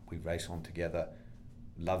we race on together,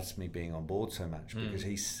 loves me being on board so much, because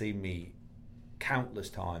he's seen me countless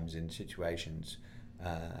times in situations,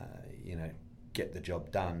 get the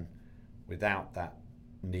job done without that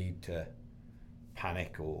need to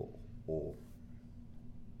panic or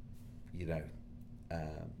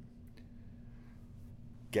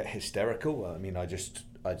get hysterical. I mean,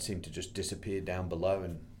 I'd seem to just disappear down below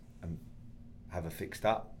and have it fixed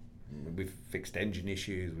up. We've fixed engine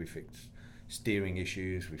issues, we fixed steering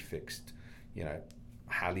issues, we fixed,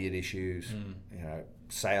 halyard issues,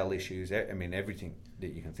 sail issues. I mean, everything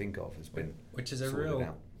that you can think of has been sorted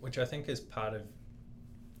out. Which I think is part of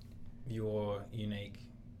your unique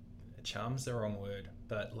charm's the wrong word,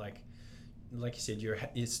 but like you said,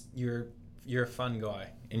 you're a fun guy,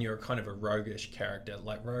 and you're kind of a roguish character.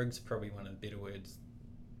 Like, rogue's probably one of the better words.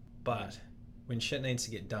 But when shit needs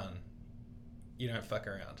to get done, you don't fuck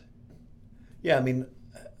around. Yeah, I mean,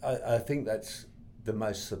 I think that's the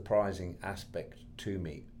most surprising aspect to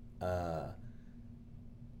me.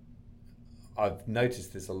 I've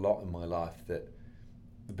noticed this a lot in my life, that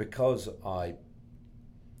because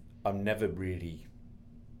I'm never really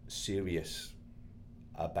serious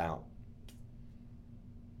about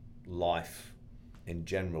life in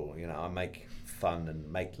general. I make fun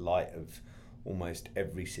and make light of almost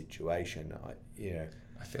every situation. I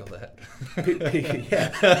feel that.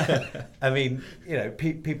 Yeah. I mean,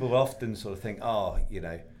 people often sort of think, oh,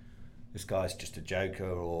 this guy's just a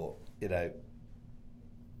joker, or,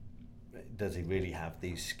 does he really have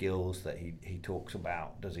these skills that he talks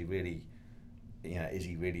about? Does he really, is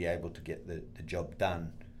he really able to get the job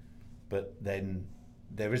done? but then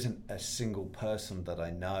there isn't a single person that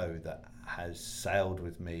I know that has sailed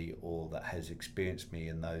with me or that has experienced me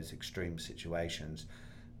in those extreme situations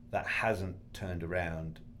that hasn't turned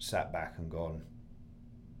around, sat back and gone,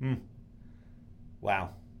 wow,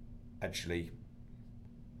 actually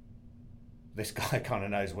this guy kind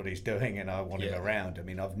of knows what he's doing and I want him around. I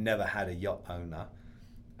mean, I've never had a yacht owner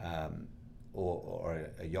or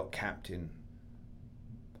a yacht captain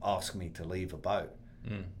ask me to leave a boat.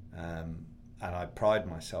 And I pride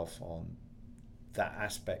myself on that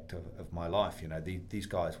aspect of my life. You know, these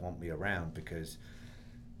guys want me around because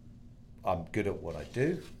I'm good at what I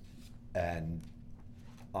do and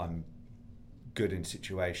I'm good in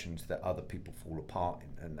situations that other people fall apart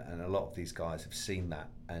in. And a lot of these guys have seen that.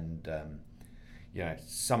 And, you know,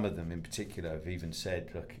 some of them in particular have even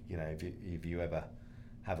said, look, you know, if you ever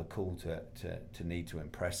have a call to need to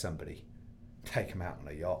impress somebody, take them out on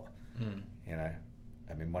a yacht. You know,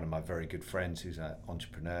 I mean, one of my very good friends who's an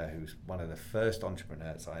entrepreneur, who's one of the first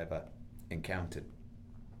entrepreneurs I ever encountered,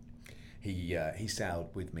 he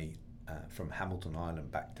sailed with me from Hamilton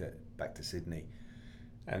Island back to Sydney,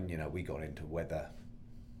 and you know, we got into weather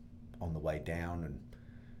on the way down, and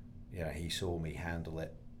you know, he saw me handle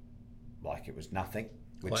it like it was nothing.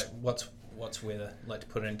 Which, like what's weather? Like, to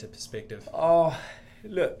put it into perspective. Oh,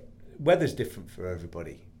 look, weather's different for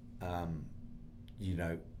everybody. You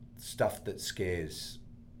know, stuff that scares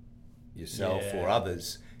yourself or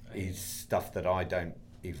others is stuff that I don't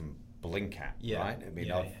even blink at, right? I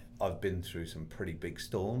mean, I've been through some pretty big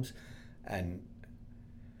storms, and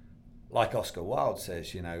like Oscar Wilde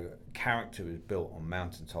says, you know, character is built on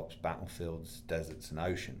mountaintops, battlefields, deserts and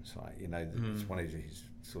oceans, right? You know, it's one of his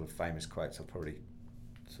sort of famous quotes. I've probably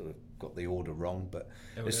sort of got the order wrong, but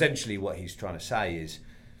essentially what he's trying to say is,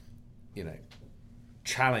 you know,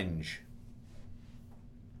 challenge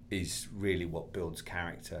is really what builds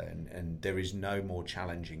character, and there is no more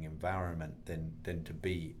challenging environment than to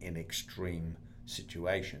be in extreme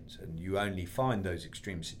situations, and you only find those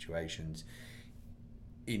extreme situations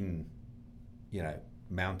in, you know,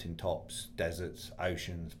 mountaintops, deserts,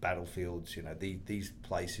 oceans, battlefields. You know, these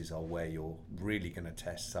places are where you're really going to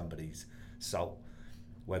test somebody's soul,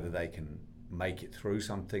 whether they can make it through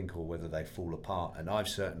something or whether they fall apart. And I've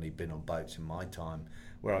certainly been on boats in my time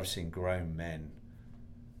where I've seen grown men,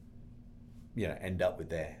 you know, end up with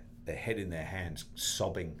their head in their hands,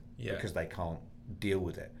 sobbing because they can't deal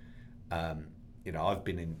with it. You know, I've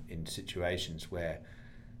been in situations where,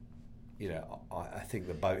 you know, I think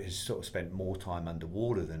the boat has sort of spent more time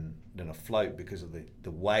underwater than afloat because of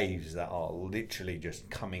the waves that are literally just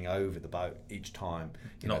coming over the boat each time.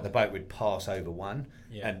 You know, the boat would pass over one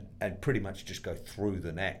and pretty much just go through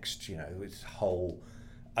the next. You know, this whole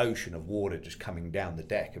ocean of water just coming down the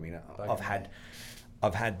deck. I mean,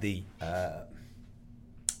 I've had the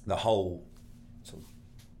whole sort of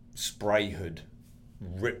spray hood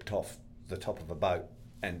ripped off the top of a boat,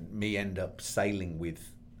 and me end up sailing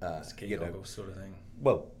with ski goggles sort of thing.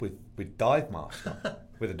 Well, with dive mask on,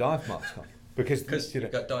 with a dive mask on, because you've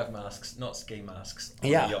got dive masks, not ski masks. On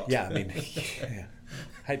the yacht. I mean,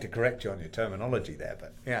 hate to correct you on your terminology there,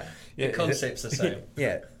 but the concept's the same.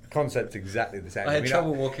 Concept's exactly the same. I had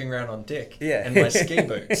trouble walking around on deck in my ski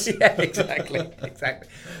boots. Exactly.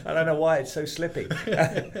 I don't know why it's so slippy.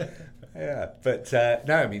 But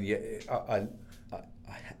no, I mean, I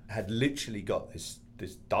had literally got this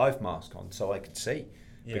dive mask on so I could see,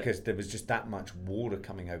 because there was just that much water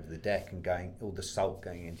coming over the deck and all the salt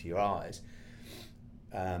going into your eyes.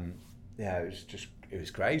 It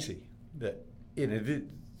was crazy. That, you know,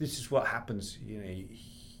 this is what happens. You know,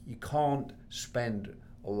 you can't spend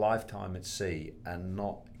a lifetime at sea and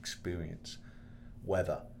not experience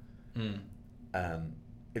weather.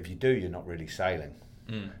 If you do, you're not really sailing.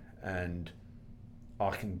 And I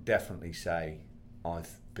can definitely say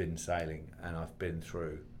I've been sailing and I've been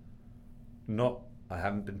through. I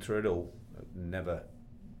haven't been through it all. Never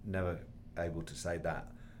able to say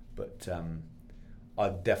that. But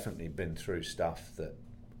I've definitely been through stuff that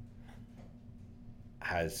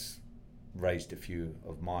has raised a few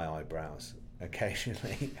of my eyebrows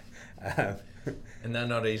occasionally. And they're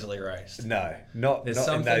not easily raised. No, not. There's not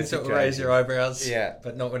some in those things that will raise your eyebrows,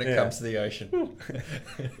 but not when it comes to the ocean.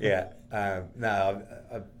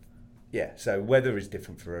 So weather is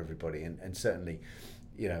different for everybody, and certainly,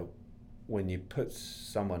 you know, when you put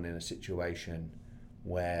someone in a situation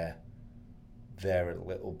where they're a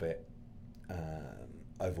little bit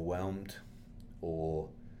overwhelmed or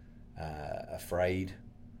afraid,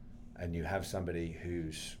 and you have somebody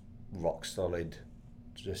who's rock solid,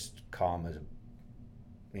 just calm as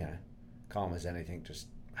anything, just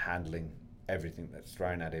handling everything that's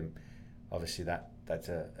thrown at him, obviously that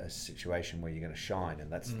a situation where you're going to shine,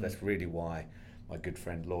 and that's really why my good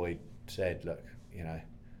friend Lloyd said, look, you know,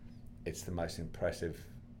 it's the most impressive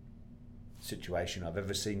situation I've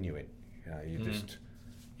ever seen you in. You know,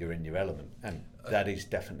 you're in your element, and that is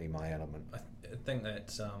definitely my element. I think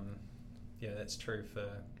that's that's true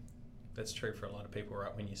for a lot of people,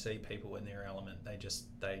 right? When you see people in their element, they just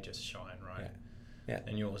shine, right? Yeah.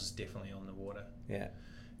 And yours is definitely on the water. Yeah.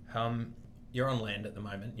 You're on land at the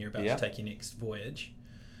moment. You're about to take your next voyage,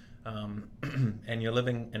 and you're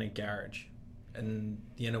living in a garage in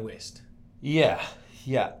the inner west. Yeah.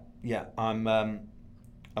 I'm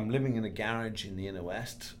living in a garage in the inner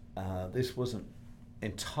west. This wasn't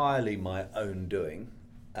entirely my own doing.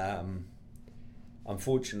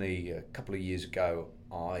 Unfortunately, a couple of years ago,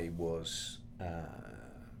 I was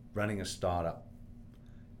running a startup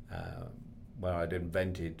where I'd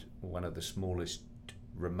invented one of the smallest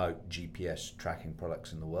remote GPS tracking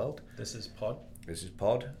products in the world. This is Pod? This is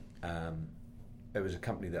Pod. It was a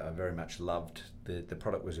company that I very much loved. The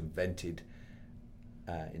product was invented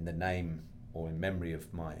in the name or in memory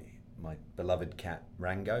of my beloved cat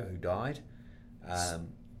Rango, who died.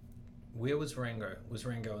 Where was Rango? Was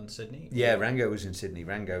Rango in Sydney? Yeah, Rango was in Sydney.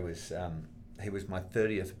 Rango was he was my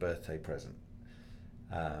 30th birthday present,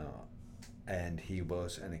 and he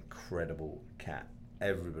was an incredible cat.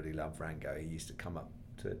 Everybody loved Rango. He used to come up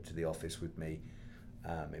to the office with me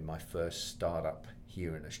in my first startup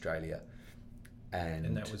here in Australia.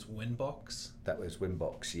 And that was Winbox? That was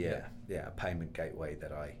Winbox, yeah, a payment gateway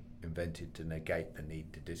that I invented to negate the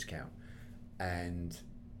need to discount. And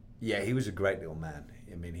yeah, he was a great little man.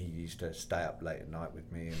 I mean, he used to stay up late at night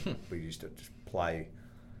with me, and we used to just play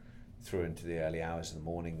through into the early hours of the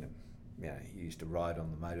morning. And he used to ride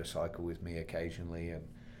on the motorcycle with me occasionally, and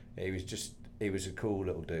he was a cool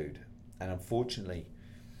little dude. And unfortunately,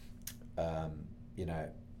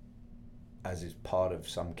 as is part of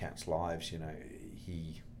some cats' lives,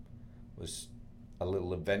 he was a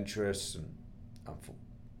little adventurous, and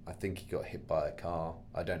I think he got hit by a car.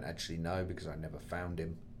 I don't actually know because I never found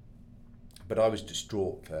him. But I was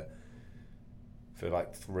distraught for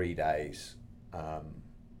like 3 days. I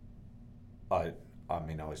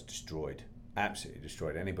was destroyed, absolutely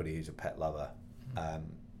destroyed. Anybody who's a pet lover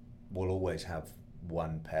will always have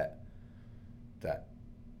one pet that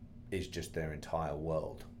is just their entire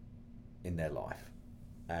world in their life.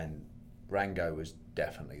 And Rango was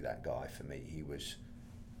definitely that guy for me. He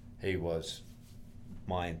was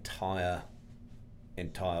my entire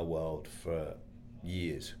world for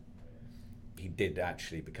years. He did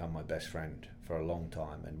actually become my best friend for a long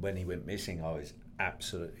time, and when he went missing, I was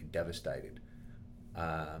absolutely devastated.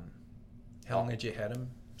 How long had you had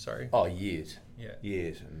him? Sorry. Oh, years. Yeah.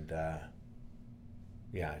 Years, and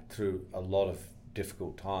through a lot of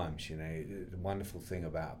difficult times. The wonderful thing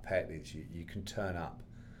about a pet is you can turn up,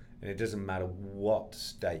 and it doesn't matter what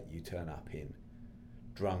state you turn up in,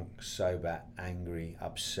 drunk, sober, angry,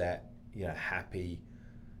 upset, happy,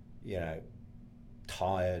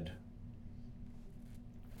 tired.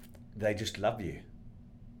 They just love you.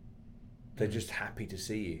 They're just happy to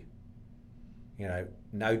see you.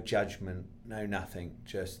 No judgment, no nothing,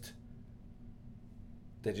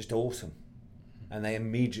 they're just awesome. And they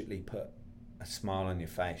immediately put a smile on your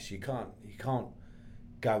face. You can't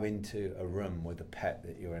go into a room with a pet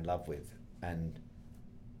that you're in love with and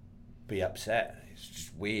be upset. It's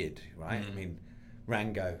just weird, right? I mean,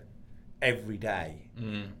 Rango every day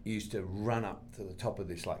used to run up to the top of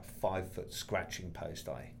this 5-foot scratching post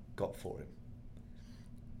I got for him,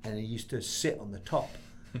 and he used to sit on the top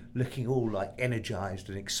looking all energized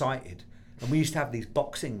and excited. And we used to have these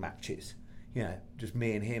boxing matches, just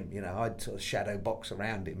me and him. I'd sort of shadow box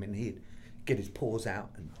around him, and he'd get his paws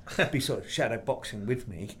out and be sort of shadow boxing with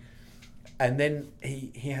me. And then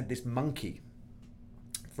he had this monkey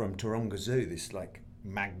from Taronga Zoo, this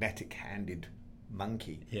magnetic handed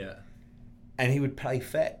monkey. Yeah. And he would play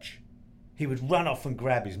fetch. He would run off and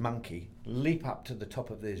grab his monkey, leap up to the top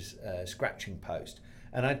of this scratching post,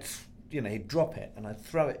 and he'd drop it, and I'd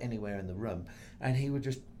throw it anywhere in the room, and he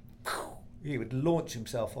would launch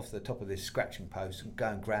himself off the top of this scratching post and go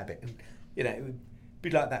and grab it, and it would be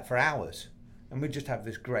like that for hours, and we'd just have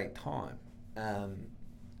this great time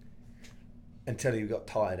until he got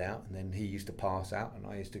tired out, and then he used to pass out, and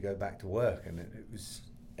I used to go back to work, and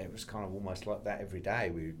it was kind of almost like that every day.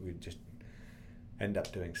 We'd just end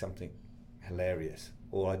up doing something hilarious,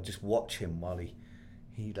 or I'd just watch him while he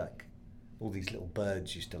all these little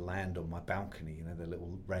birds used to land on my balcony, the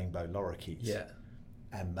little rainbow lorikeets. Yeah.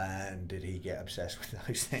 And man, did he get obsessed with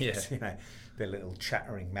those things. Yeah. The little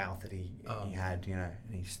chattering mouth that he had,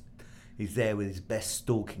 and he's there with his best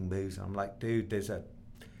stalking moves. And I'm like, dude, there's a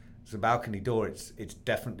the balcony door. It's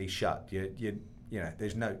definitely shut. You know,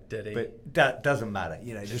 there's no. Did he? But that doesn't matter.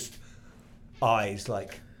 You know, just eyes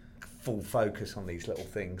like full focus on these little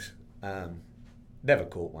things. Never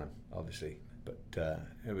caught one, obviously, but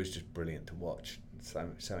it was just brilliant to watch.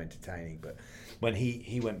 So entertaining. But when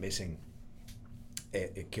he went missing,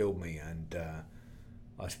 it killed me, and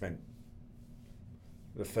I spent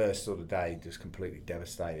the first sort of day just completely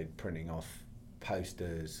devastated, printing off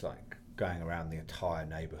posters, like going around the entire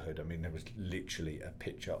neighbourhood. I mean, there was literally a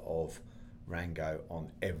picture of Rango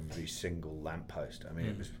on every single lamppost. I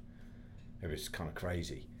mean, it was kind of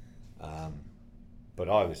crazy. But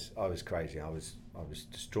I was crazy. I was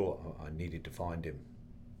distraught. I needed to find him.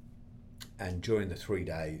 And during the 3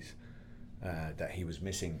 days that he was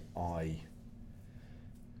missing, I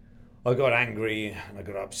got angry and I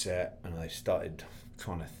got upset, and I started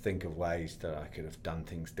trying to think of ways that I could have done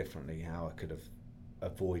things differently, how I could have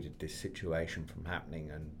avoided this situation from happening.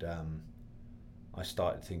 And I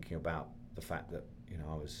started thinking about the fact that, you know,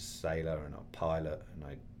 I was a sailor and a pilot, and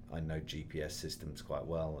I know GPS systems quite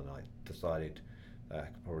well, and I decided that I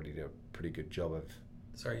could probably do a pretty good job of.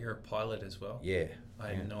 Sorry, you're a pilot as well? Yeah.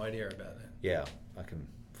 I had no idea about that. Yeah, I can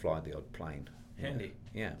fly the odd plane. Handy.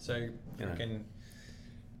 Yeah. So you can.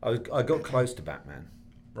 I got close to Batman.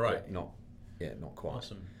 Right. Not quite.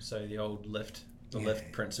 Awesome. So the old lift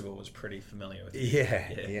principle was pretty familiar with you.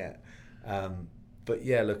 Yeah. But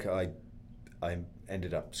yeah, look, I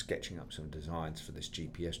ended up sketching up some designs for this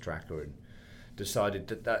GPS tracker and decided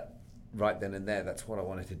that right then and there, that's what I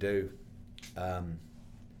wanted to do.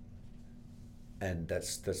 And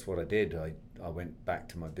that's what I did. I went back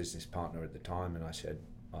to my business partner at the time and I said,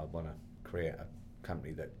 I want to create a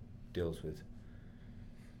company that deals with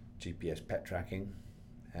GPS pet tracking,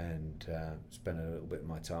 and spent a little bit of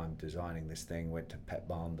my time designing this thing. Went to Pet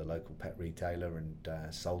Barn, the local pet retailer, and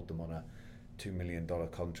sold them on a $2 million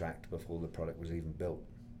contract before the product was even built.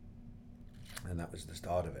 And that was the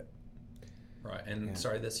start of it. Right, and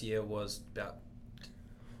sorry, this year was about...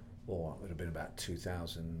 Well, it would have been about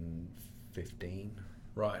 2015.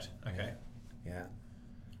 Right, okay. Yeah.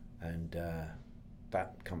 And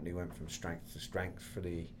that company went from strength to strength for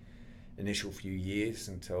the initial few years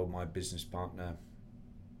until my business partner,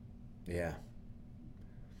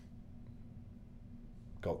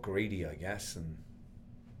 got greedy, I guess, and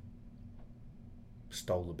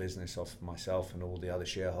stole the business off myself and all the other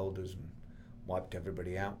shareholders and wiped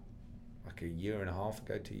everybody out like a year and a half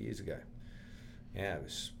ago, 2 years ago. Yeah, it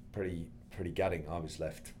was pretty gutting. I was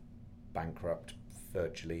left bankrupt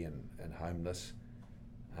virtually and homeless,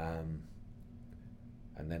 and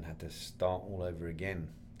then had to start all over again,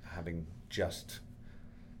 having just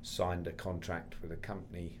signed a contract with a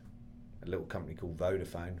little company called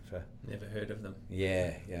Vodafone for... Never heard of them.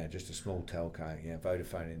 Yeah, just a small telco. Yeah,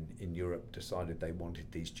 Vodafone in Europe decided they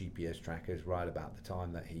wanted these GPS trackers right about the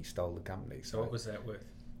time that he stole the company. So what was that worth?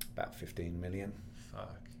 About 15 million.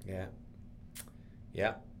 Fuck. Yeah.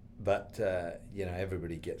 But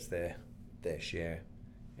everybody gets their share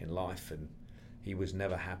in life, and he was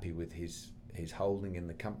never happy with his holding in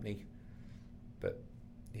the company. But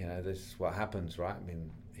this is what happens, right? I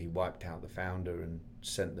mean, he wiped out the founder and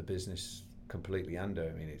sent the business completely under.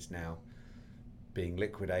 I mean, it's now being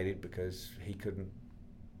liquidated because he couldn't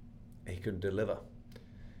deliver.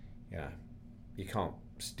 You can't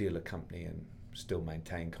steal a company and still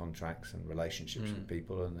maintain contracts and relationships with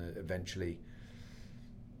people, and eventually,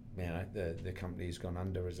 the company's gone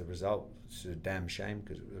under as a result. It's a damn shame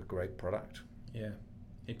because it was a great product. Yeah,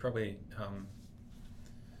 he probably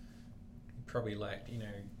lacked,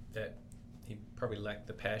 that he probably lacked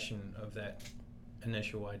the passion of that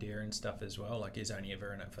initial idea and stuff as well. Like, he's only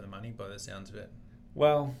ever in it for the money by the sounds of it.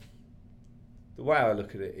 Well, the way I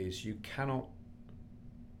look at it is you cannot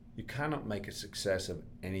make a success of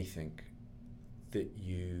anything that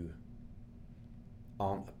you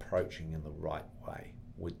aren't approaching in the right way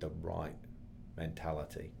with the right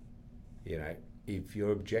mentality. If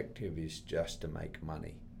your objective is just to make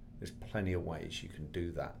money, there's plenty of ways you can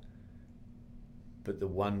do that. But the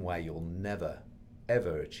one way you'll never,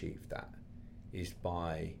 ever achieve that is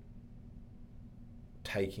by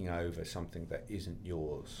taking over something that isn't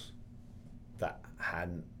yours, that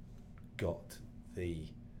hadn't got the...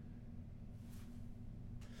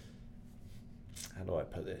 How do I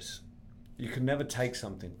put this? You can never take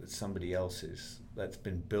something that's somebody else's, that's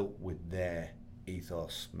been built with their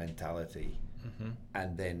ethos, mentality,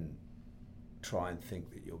 and then try and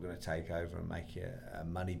think that you're going to take over and make a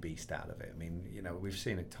money beast out of it. I mean, we've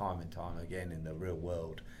seen it time and time again in the real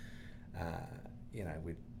world,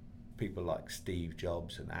 with people like Steve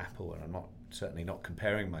Jobs and Apple, and I'm certainly not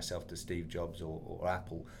comparing myself to Steve Jobs or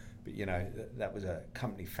Apple, But that was a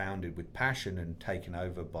company founded with passion and taken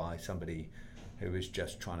over by somebody who was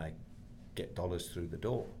just trying to get dollars through the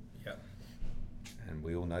door. Yeah. And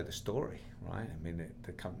we all know the story, right? I mean,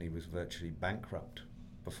 the company was virtually bankrupt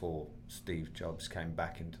before Steve Jobs came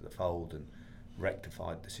back into the fold and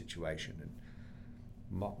rectified the situation. And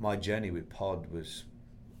my journey with Pod was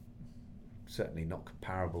certainly not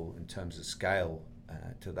comparable in terms of scale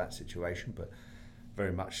to that situation, but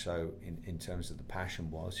very much so in terms of the passion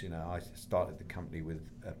was. I started the company with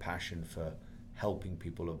a passion for helping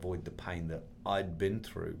people avoid the pain that I'd been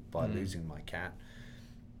through by losing my cat.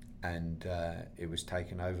 And it was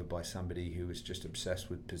taken over by somebody who was just obsessed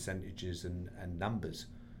with percentages and numbers,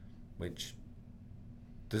 which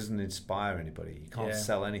doesn't inspire anybody. You can't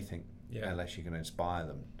sell anything unless you're going to inspire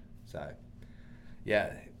them. So,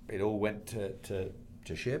 yeah, it all went to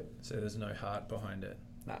shit. So there's no heart behind it?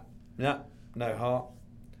 No heart,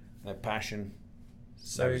 no passion,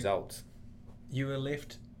 so no results. You were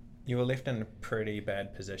left in a pretty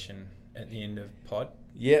bad position at the end of Pod.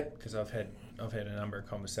 Yep. Because I've had a number of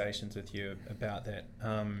conversations with you about that.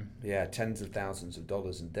 Tens of thousands of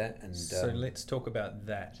dollars in debt, and so let's talk about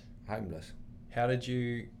that. Homeless. How did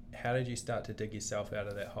you start to dig yourself out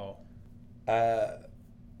of that hole?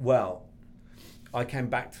 Well, I came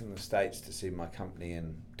back from the States to see my company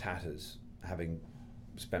in tatters, having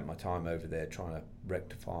spent my time over there trying to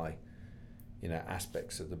rectify,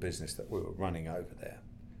 aspects of the business that we were running over there.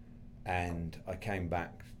 And I came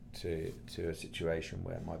back to a situation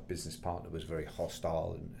where my business partner was very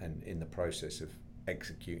hostile and in the process of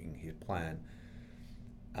executing his plan.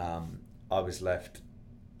 I was left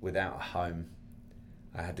without a home.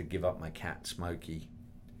 I had to give up my cat Smokey,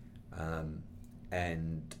 and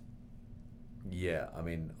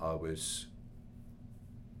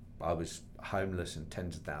I was homeless and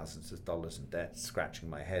tens of thousands of dollars in debt, scratching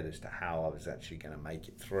my head as to how I was actually going to make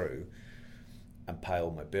it through and pay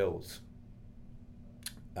all my bills.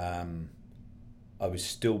 I was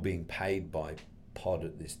still being paid by Pod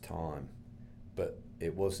at this time, but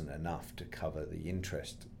it wasn't enough to cover the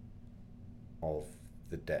interest of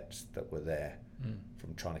the debts that were there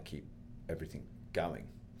from trying to keep everything going.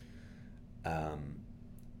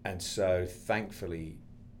 And so thankfully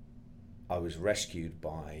I was rescued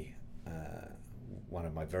by one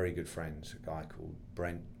of my very good friends, a guy called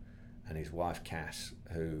Brent, and his wife Cass,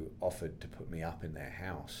 who offered to put me up in their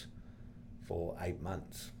house for 8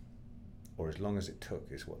 months, or as long as it took,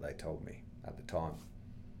 is what they told me at the time.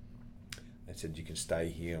 They said, you can stay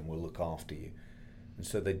here and we'll look after you. And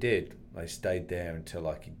so they did. They stayed there until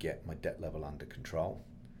I could get my debt level under control,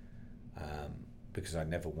 because I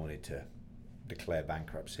never wanted to declare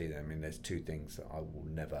bankruptcy. I mean, there's two things that I will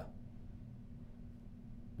never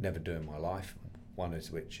do in my life. One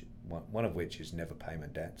of which is never pay my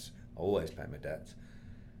debts. I always pay my debts,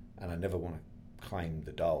 and I never want to claim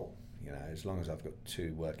the dole. As long as I've got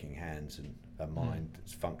two working hands and a mind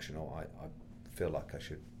that's functional, I feel like I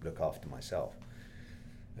should look after myself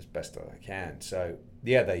as best as I can. So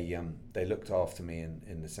they looked after me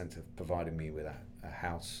in the sense of providing me with a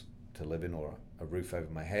house to live in or a roof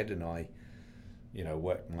over my head, and I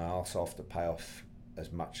worked my arse off to pay off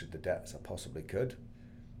as much of the debt as I possibly could.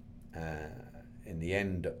 In the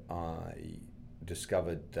end, I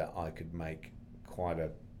discovered that I could make quite a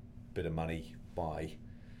bit of money by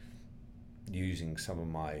using some of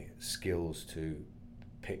my skills to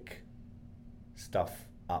pick stuff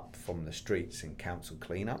up from the streets in council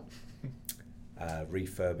cleanup,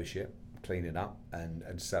 refurbish it, clean it up,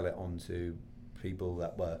 and sell it on to people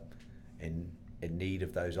that were in need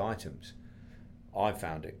of those items. I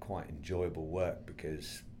found it quite enjoyable work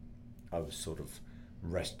because I was sort of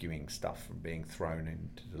rescuing stuff from being thrown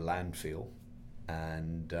into the landfill,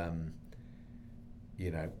 and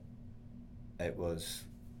it was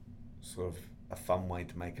sort of a fun way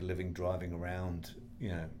to make a living, driving around,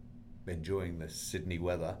 enjoying the Sydney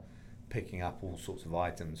weather, picking up all sorts of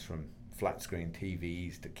items from flat screen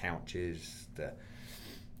TVs to couches to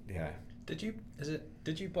Did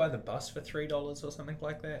you buy the bus for $3 or something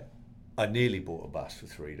like that? I nearly bought a bus for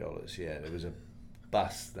 $3. Yeah, there was a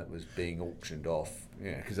bus that was being auctioned off.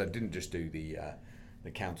 Because I didn't just do the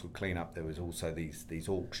council cleanup. There was also these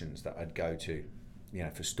auctions that I'd go to,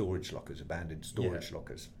 for storage lockers, abandoned storage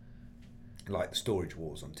lockers, like the Storage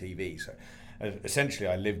Wars on TV. So essentially,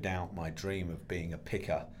 I lived out my dream of being a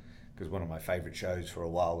picker, because one of my favourite shows for a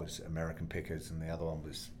while was American Pickers, and the other one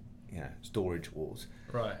was, storage wars.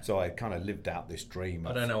 Right. So I kind of lived out this dream.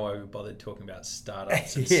 I don't know why we bothered talking about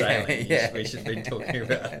startups and Yeah, sailing. yeah. We should be talking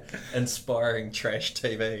about inspiring trash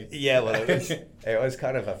TV. Yeah, well, it was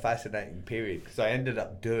kind of a fascinating period because I ended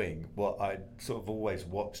up doing what I sort of always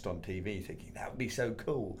watched on TV, thinking that would be so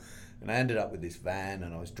cool. And I ended up with this van,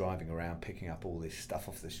 and I was driving around picking up all this stuff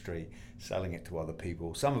off the street, selling it to other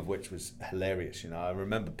people, some of which was hilarious. I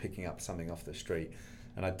remember picking up something off the street,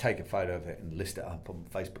 and I'd take a photo of it and list it up on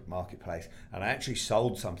Facebook Marketplace, and I actually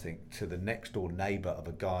sold something to the next door neighbour of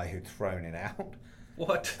a guy who'd thrown it out.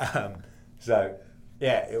 What? So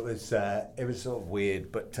yeah, it was sort of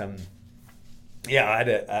weird, but yeah, I had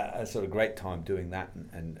a sort of great time doing that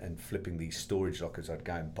and flipping these storage lockers I'd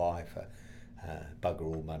go and buy for bugger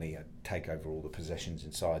all money. I'd take over all the possessions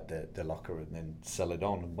inside the locker and then sell it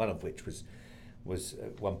on. And one of which was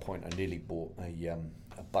at one point I nearly bought a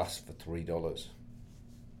bus for $3.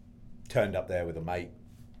 Turned up there with a mate,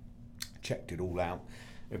 checked it all out.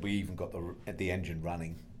 We even got the engine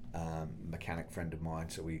running. Mechanic friend of mine,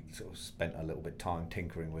 so we sort of spent a little bit of time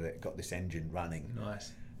tinkering with it. Got this engine running.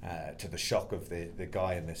 Nice. To the shock of the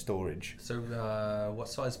guy in the storage. So, what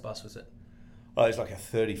size bus was it? Oh, it was like a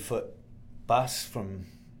 30-foot bus from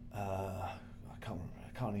I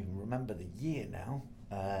can't even remember the year now.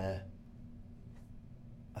 I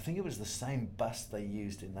think it was the same bus they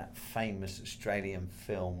used in that famous Australian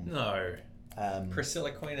film. No.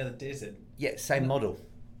 Priscilla, Queen of the Desert. Yeah, same model.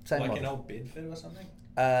 Same like model. an old Bedford or something?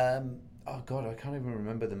 Oh God, I can't even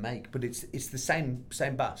remember the make, but it's the same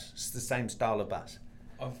bus. It's the same style of bus.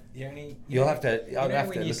 You'll have to look it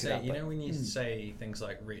up. You know when you say things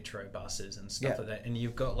like retro buses and stuff like that, and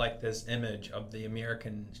you've got like this image of the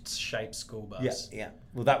American shaped school bus. Yeah.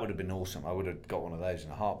 Well, that would have been awesome. I would have got one of those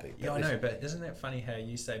in a heartbeat. Yeah, I know, but isn't that funny how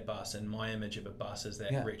you say bus and my image of a bus is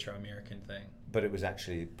that retro American thing? But it was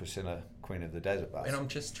actually Priscilla, Queen of the Desert bus. And I'm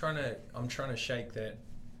trying to shake that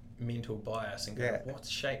mental bias and go, what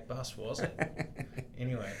shape bus was it?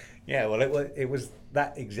 Anyway. Yeah, well, it was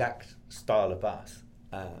that exact style of bus.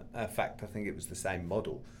 In fact, I think it was the same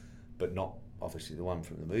model, but not obviously the one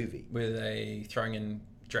from the movie. Were they throwing in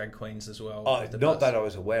drag queens as well? Not that I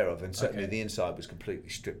was aware of, and certainly the inside was completely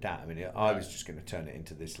stripped out. I mean, I was just going to turn it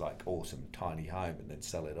into this like awesome tiny home and then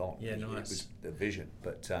sell it on. Yeah, nice. It was the vision,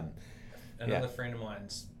 but another friend of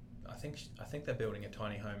mine's. I think they're building a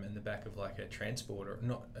tiny home in the back of like a transporter,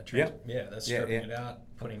 not a they're stripping it out,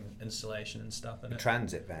 putting installation and stuff in it.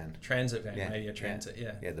 Transit van, maybe a transit,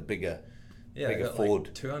 yeah, the bigger got Ford.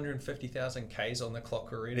 Like 250,000 Ks on the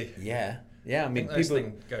clock already. Yeah. I mean, those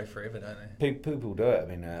things go forever, don't they? People do it. I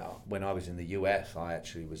mean, when I was in the US, I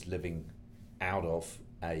actually was living out of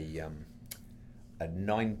a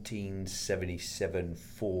 1977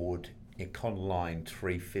 Ford Econoline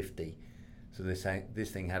 350. So this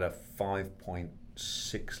thing had a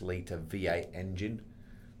 5.6 litre V8 engine,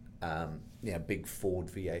 big Ford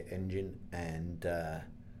V8 engine, and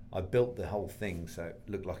I built the whole thing so it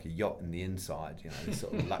looked like a yacht in the inside. This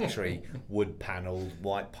sort of luxury wood panelled,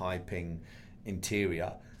 white piping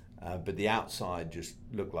interior, but the outside just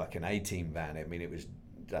looked like an A-Team van. I mean, it was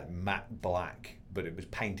like matte black, but it was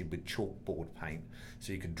painted with chalkboard paint,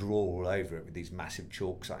 so you could draw all over it with these massive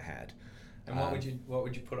chalks I had. And what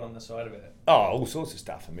would you put on the side of it? Oh, all sorts of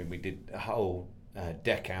stuff. I mean, we did a whole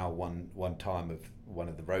decal one time of one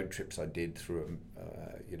of the road trips I did through,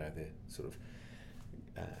 the sort of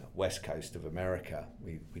west coast of America.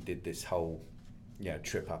 We did this whole,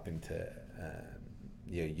 trip up into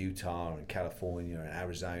Utah and California and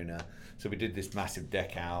Arizona. So we did this massive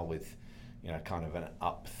decal with, kind of an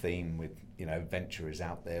up theme with, Venture is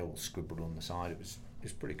out there all scribbled on the side. It was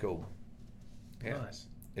pretty cool. Yeah. Nice.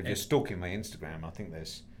 If you're stalking my Instagram, I think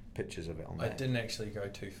there's pictures of it on there. I didn't actually go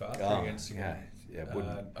too far through Instagram.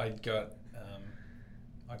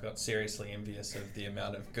 I got seriously envious of the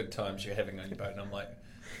amount of good times you're having on your boat, and I'm like,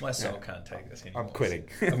 my soul can't take this anymore. I'm quitting.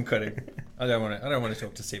 I'm quitting. I don't want to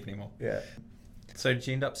talk to Seb anymore. Yeah. So did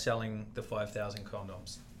you end up selling the 5,000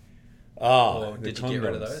 condoms? Oh, or did you get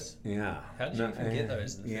rid of those? Yeah. How did you even get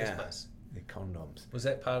those in the first place? The condoms. Was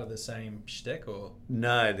that part of the same shtick, or?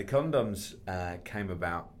 No, the condoms came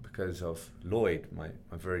about because of Lloyd, my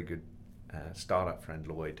very good startup friend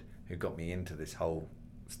Lloyd, who got me into this whole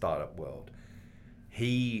startup world.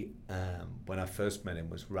 He, when I first met him,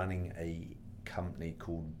 was running a company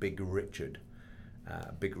called Big Richard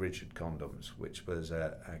Condoms, which was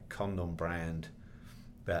a condom brand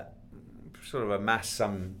that sort of amassed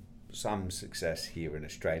some success here in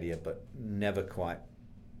Australia, but never quite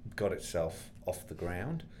got itself off the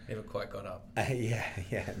ground. Never quite got up. Yeah.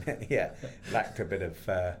 Lacked a bit of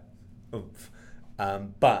oomph.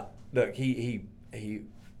 But look, he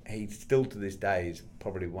he still to this day is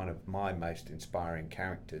probably one of my most inspiring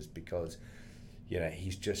characters because,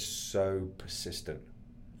 he's just so persistent.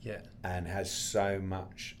 Yeah. And has so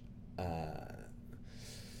much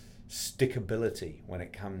stickability when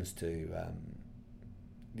it comes to,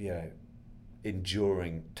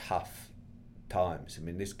 enduring tough times. I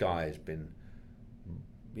mean, this guy has been,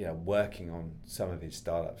 working on some of his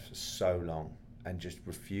startups for so long and just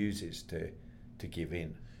refuses to give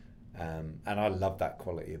in. And I love that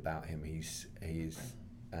quality about him. He's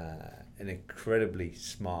an incredibly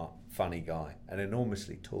smart, funny guy and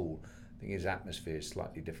enormously tall. I think his atmosphere is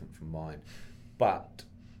slightly different from mine, but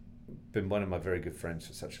been one of my very good friends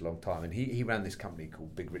for such a long time. And he ran this company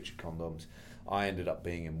called Big Richard Condoms. I ended up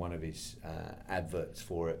being in one of his adverts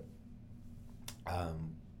for it,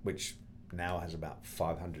 which now has about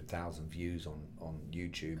 500,000 views on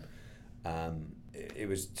YouTube. It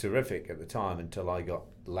was terrific at the time until I got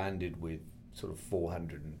landed with sort of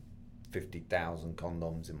 450,000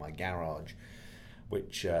 condoms in my garage,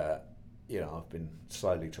 which I've been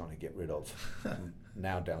slowly trying to get rid of. I'm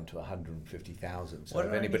now down to 150,000. So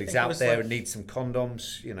if anybody's out there and needs some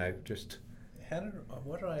condoms, just.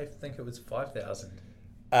 What did I think it was 5,000?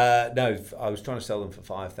 No, I was trying to sell them for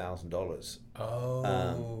 $5,000.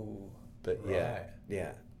 Oh, but right.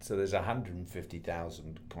 Yeah. So there's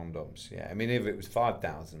 150,000 condoms. Yeah, I mean, if it was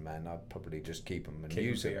 5,000, man, I'd probably just keep them and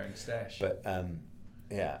use them. Keep them for your own stash. But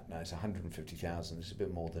no, it's 150,000. It's a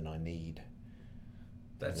bit more than I need.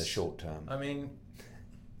 That's in the short term. I mean,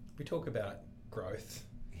 we talk about growth.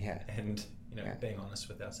 Yeah. And being honest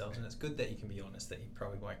with ourselves, and it's good that you can be honest that you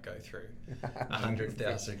probably won't go through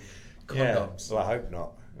 100,000 condoms. Yeah. Well, I hope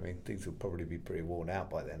not. I mean, things will probably be pretty worn out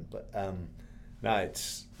by then. But no,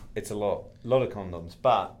 it's a lot of condoms.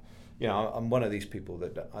 But I'm one of these people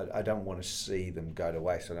that I don't want to see them go to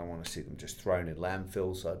waste. I don't want to see them just thrown in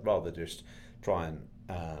landfills. I'd rather just try and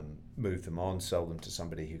move them on, sell them to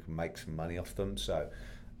somebody who can make some money off them. So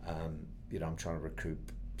I'm trying to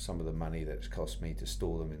recoup some of the money that's cost me to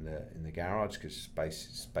store them in the garage, because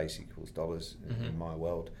space equals dollars in my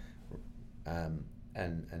world. So I'm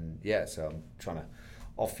trying to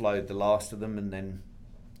offload the last of them and then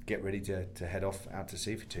get ready to head off out to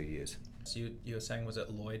sea for 2 years. So you were saying, was it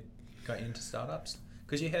Lloyd got you into startups?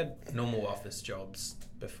 Because you had normal office jobs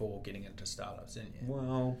before getting into startups, didn't you?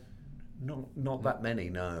 Well, not that many,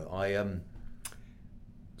 no.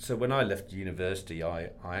 So when I left university, I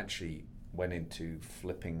actually went into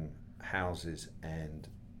flipping houses and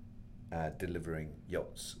delivering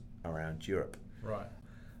yachts around Europe. Right.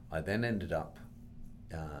 I then ended up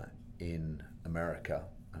in America,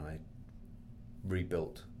 and I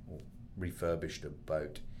rebuilt or refurbished a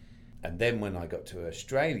boat. And then when I got to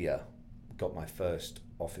Australia, got my first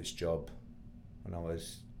office job when I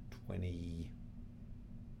was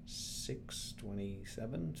 26,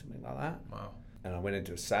 27, something like that. Wow. And I went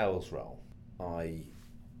into a sales role. I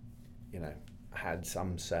had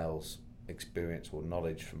some sales experience or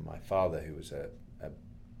knowledge from my father, who was a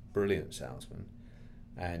brilliant salesman.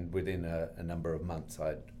 And within a number of months,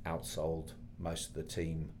 I'd outsold most of the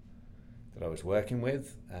team that I was working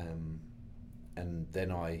with. And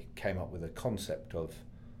then I came up with a concept of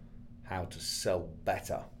how to sell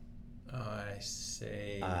better. I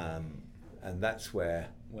see. And that's where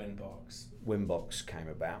Winbox came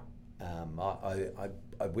about.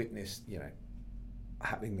 I witnessed,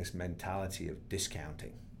 having this mentality of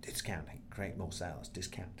discounting, create more sales,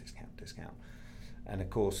 discount. And of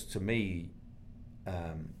course, to me,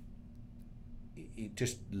 it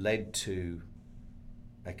just led to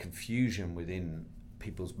a confusion within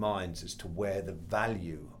people's minds as to where the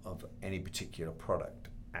value of any particular product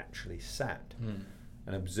actually sat.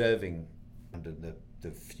 And observing under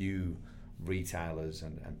the few retailers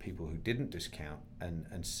and people who didn't discount,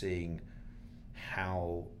 and seeing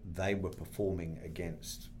how they were performing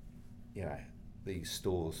against these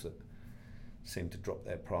stores that seem to drop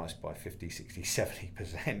their price by 50, 60,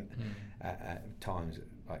 70% at times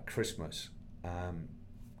like Christmas,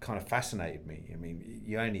 kind of fascinated me. I mean,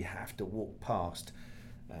 you only have to walk past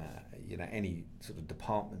any sort of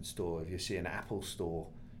department store. If you see an Apple store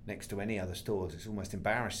next to any other stores, it's almost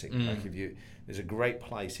embarrassing. Like there's a great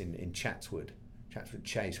place in Chatswood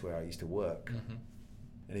Chase, where I used to work.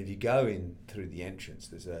 And if you go in through the entrance,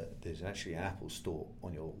 there's actually an Apple store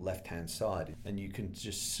on your left-hand side, and you can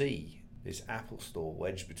just see this Apple store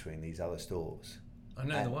wedged between these other stores. I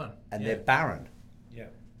know the one. And they're barren. Yeah.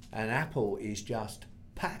 And Apple is just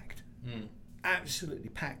packed. Absolutely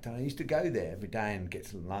packed. And I used to go there every day and get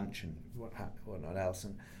some lunch and whatnot else.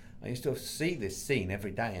 And I used to see this scene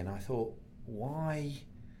every day, and I thought, why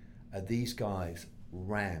are these guys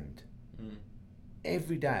rammed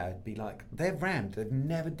every day I'd be like, they're rammed. They've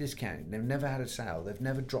never discounted. They've never had a sale. They've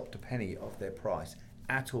never dropped a penny off their price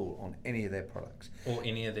at all on any of their products, or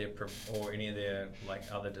any of their like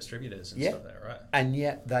other distributors and yeah. stuff like that, right? And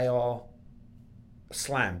yet they are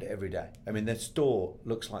slammed every day. I mean, their store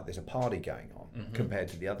looks like there's a party going on compared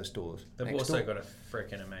to the other stores. They've also got a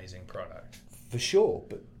freaking amazing product. For sure,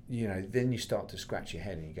 but you know, then you start to scratch your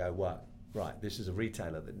head and you go, well, right, this is a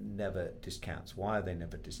retailer that never discounts. Why are they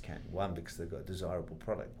never discounting? One, because they've got a desirable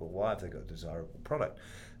product. Well, why have they got a desirable product?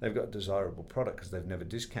 They've got a desirable product because they've never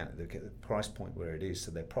discounted. They've got the price point where it is,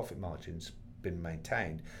 so their profit margin's been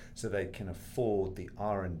maintained, so they can afford the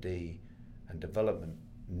R&D and development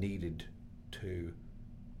needed to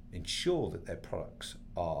ensure that their products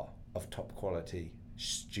are of top quality,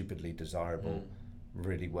 stupidly desirable,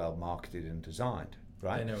 really well marketed and designed,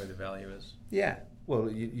 right? They know where the value is. Yeah. Well,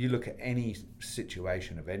 you look at any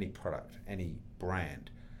situation of any product, any brand,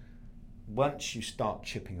 once you start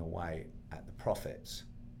chipping away at the profits,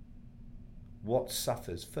 what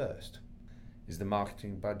suffers first is the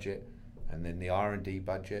marketing budget and then the R&D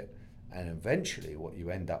budget, and eventually what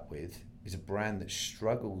you end up with is a brand that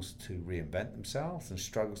struggles to reinvent themselves and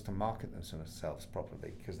struggles to market themselves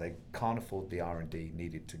properly because they can't afford the R&D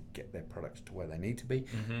needed to get their products to where they need to be,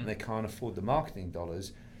 and they can't afford the marketing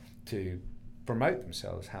dollars to promote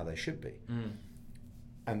themselves how they should be.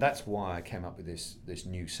 And that's why I came up with this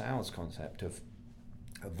new sales concept of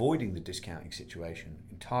avoiding the discounting situation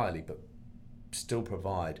entirely, but still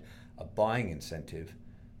provide a buying incentive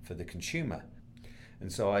for the consumer.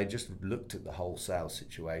 And so I just looked at the whole sales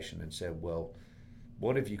situation and said, well,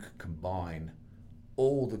 what if you could combine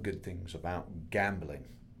all the good things about gambling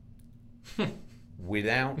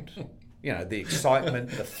without, you know, the excitement,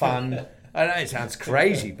 the fun. I know it sounds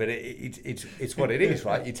crazy, but it's what it is,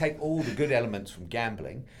 right? You take all the good elements from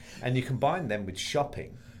gambling and you combine them with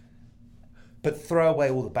shopping, but throw away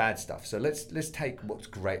all the bad stuff. So let's take what's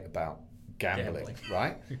great about gambling.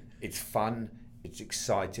 Right? It's fun, it's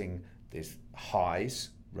exciting, there's highs,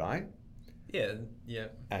 right? Yeah.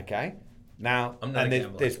 Okay. Now, and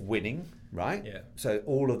there's winning, right? Yeah. So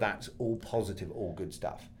all of that's all positive, all good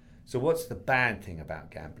stuff. So what's the bad thing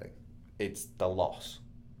about gambling? It's the loss.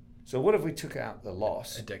 So what if we took out the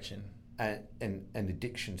loss, addiction, and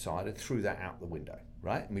addiction side and threw that out the window,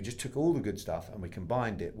 right? And we just took all the good stuff and we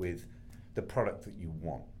combined it with the product that you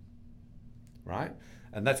want, right?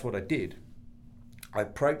 And that's what I did. I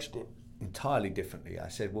approached it entirely differently. I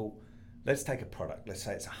said, well, let's take a product. Let's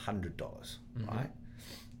say it's $100, right?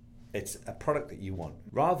 It's a product that you want.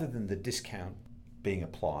 Rather than the discount being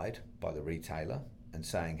applied by the retailer and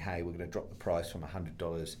saying, hey, we're going to drop the price from $100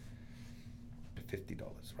 to $50,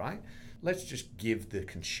 right? Let's just give the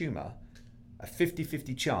consumer a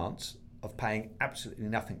 50-50 chance of paying absolutely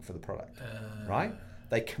nothing for the product, right?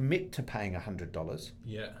 They commit to paying $100.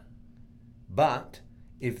 Yeah. But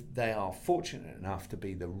if they are fortunate enough to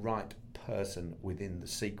be the right person within the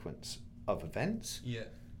sequence of events,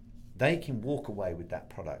 they can walk away with that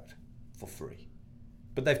product for free.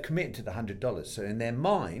 But they've committed to the $100. So in their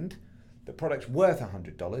mind, the product's worth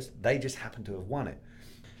 $100. They just happen to have won it.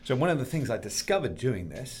 So one of the things I discovered doing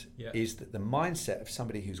this is that the mindset of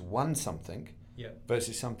somebody who's won something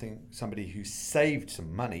versus somebody who's saved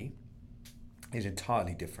some money is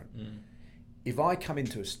entirely different. If I come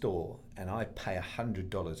into a store and I pay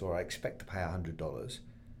 $100 or I expect to pay $100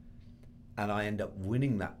 and I end up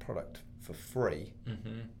winning that product for free,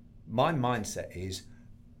 my mindset is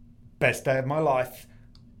best day of my life.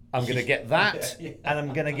 I'm going to get that and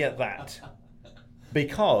I'm going to get that.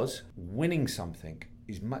 Because winning something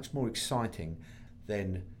is much more exciting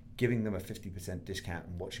than giving them a 50% discount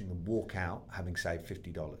and watching them walk out having saved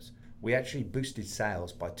 $50. We actually boosted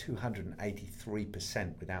sales by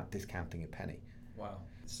 283% without discounting a penny. Wow.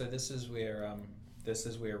 So this is where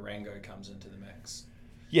Rango comes into the mix.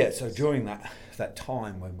 Yeah, so during that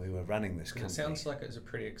time when we were running this company. It sounds like it's a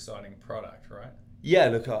pretty exciting product, right? Yeah,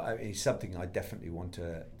 look, it's something I definitely want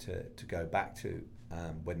to go back to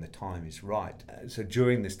when the time is right. So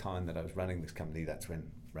during this time that I was running this company, that's when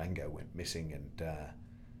Rango went missing, and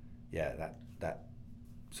that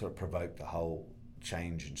sort of provoked the whole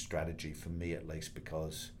change in strategy for me, at least,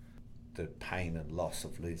 because the pain and loss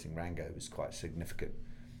of losing Rango was quite significant.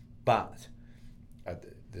 But at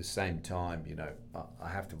the same time, you know, I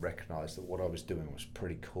have to recognise that what I was doing was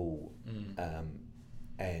pretty cool,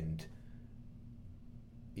 and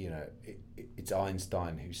you know, it's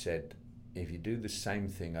Einstein who said, if you do the same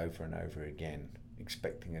thing over and over again,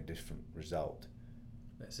 expecting a different result,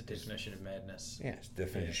 that's the definition of madness. Yeah, it's the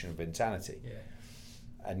definition of insanity. Yeah.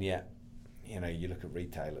 And yet, you know, you look at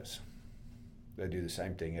retailers, they do the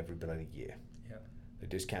same thing every bloody year. Yeah. They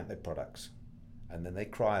discount their products and then they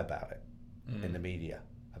cry about it in the media,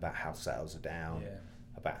 about how sales are down,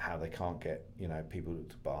 about how they can't get, you know, people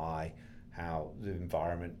to buy, how the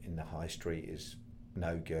environment in the high street is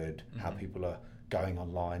no good, how people are going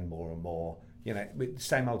online more and more, you know, with the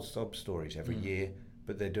same old sob stories every year,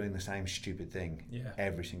 but they're doing the same stupid thing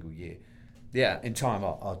every single year. Yeah, in time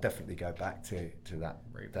I'll definitely go back to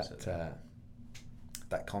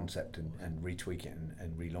that concept and retweak it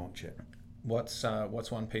and relaunch it. What's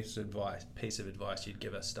one piece of advice you'd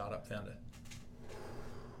give a startup founder?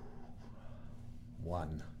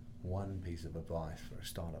 One piece of advice for a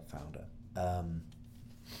startup founder.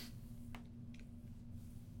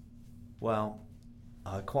 Well,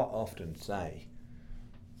 I quite often say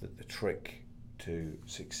that the trick to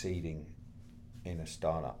succeeding in a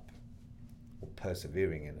startup or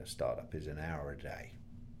persevering in a startup is an hour a day.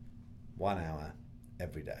 1 hour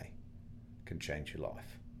every day can change your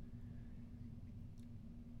life.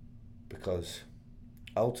 Because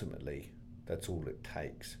ultimately, that's all it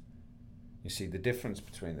takes. You see, the difference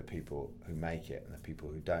between the people who make it and the people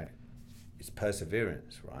who don't is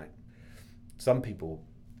perseverance, right? Some people,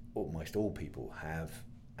 almost all people, have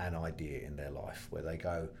an idea in their life where they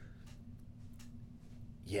go,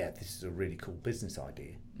 yeah, this is a really cool business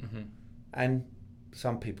idea. And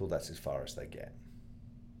some people, that's as far as they get.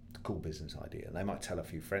 It's a cool business idea. And they might tell a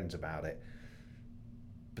few friends about it,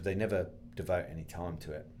 but they never devote any time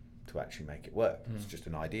to it to actually make it work. It's just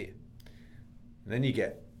an idea. And then you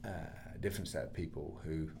get a different set of people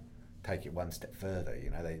who take it one step further. You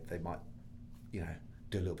know, they might, you know,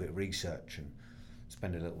 do a little bit of research and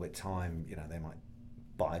spend a little bit of time. You know, they might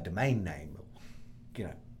buy a domain name, or, you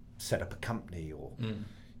know, set up a company, or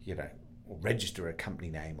you know, or register a company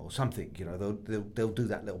name or something. You know, they'll do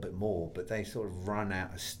that little bit more, but they sort of run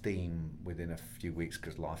out of steam within a few weeks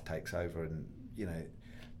because life takes over, and you know,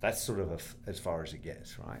 that's sort of as far as it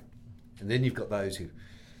gets, right? And then you've got those who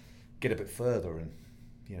get a bit further, and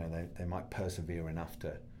you know, they might persevere enough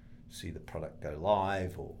to see the product go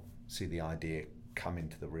live or see the idea come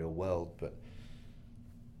into the real world, but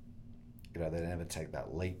you know, they never take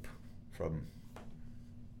that leap from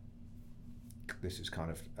this is kind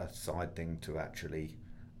of a side thing to actually,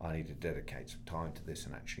 I need to dedicate some time to this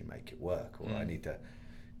and actually make it work, or I need to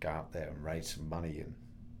go out there and raise some money and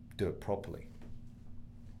do it properly.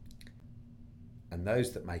 And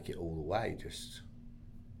those that make it all the way just,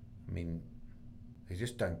 I mean, they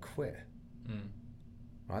just don't quit,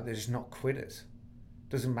 right? They're just not quitters.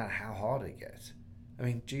 Doesn't matter how hard it gets. I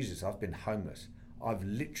mean, Jesus, I've been homeless. I've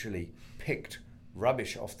literally picked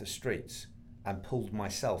rubbish off the streets and pulled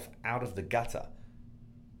myself out of the gutter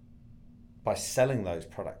by selling those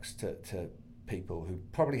products to people who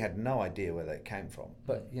probably had no idea where they came from,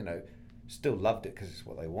 but, you know, still loved it because it's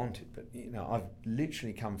what they wanted. But, you know, I've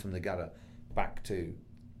literally come from the gutter back to,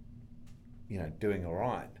 you know, doing all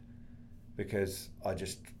right because I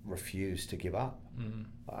just refuse to give up.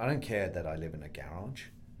 I don't care that I live in a garage.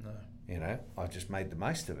 No. You know, I've just made the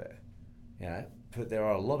most of it. You know, but there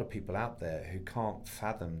are a lot of people out there who can't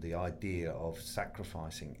fathom the idea of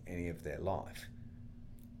sacrificing any of their life.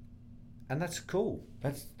 And that's cool.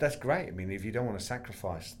 That's great. I mean, if you don't want to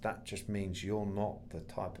sacrifice, that just means you're not the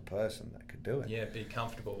type of person that could do it. Yeah, be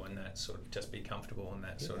comfortable in that sort of, just be comfortable in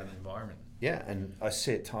that sort of environment. Yeah, and I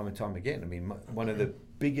see it time and time again. I mean, one of the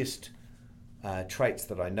biggest traits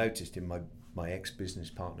that I noticed in my ex-business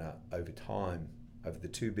partner over time, over the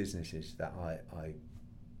two businesses that I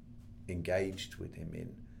engaged with him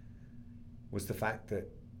in, was the fact that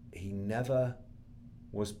he never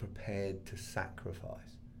was prepared to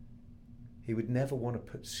sacrifice. He would never want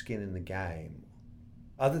to put skin in the game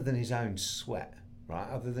other than his own sweat, right?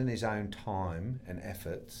 Other than his own time and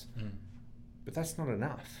efforts. But that's not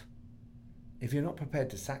enough. If you're not prepared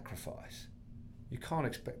to sacrifice, you can't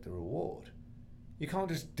expect the reward. You can't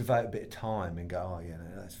just devote a bit of time and go, oh, you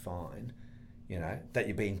know, that's fine, you know, that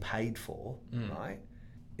you're being paid for, right?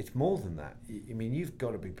 It's more than that. I mean, you've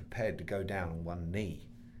got to be prepared to go down on one knee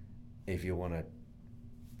if you want to,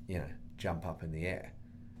 you know, jump up in the air.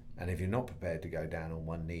 And if you're not prepared to go down on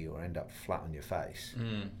one knee or end up flat on your face,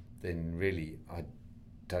 then really, I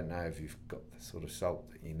don't know if you've got the sort of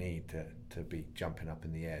salt that you need to be jumping up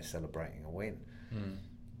in the air celebrating a win,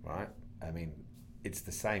 right? I mean, it's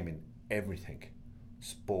the same in everything.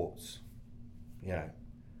 Sports, you know,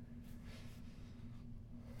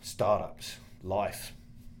 startups, life.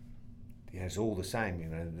 You know, it's all the same. You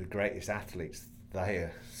know, the greatest athletes, they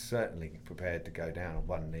are certainly prepared to go down on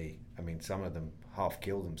one knee. I mean, some of them half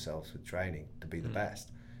kill themselves with training to be the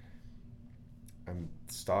best. And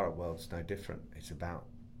the startup world's no different. It's about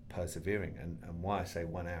persevering. And why I say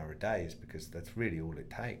 1 hour a day is because that's really all it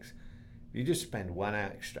takes. If you just spend 1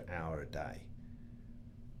 extra hour a day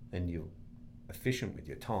and you're efficient with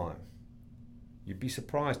your time, you'd be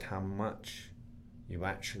surprised how much you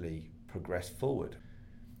actually progress forward.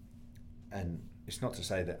 And it's not to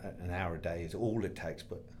say that an hour a day is all it takes,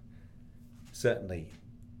 but certainly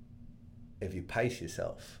if you pace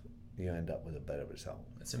yourself, you end up with a better result.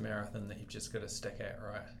 It's a marathon that you've just got to stick at,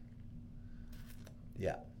 right?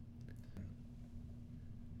 Yeah.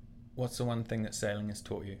 What's the one thing that sailing has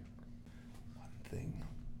taught you? One thing.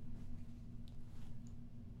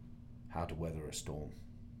 How to weather a storm.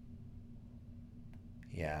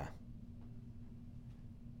 Yeah.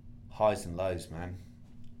 Highs and lows, man.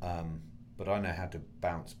 But I know how to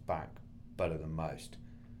bounce back better than most.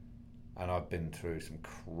 And I've been through some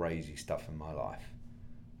crazy stuff in my life.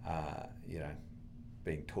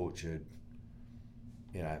 Being tortured,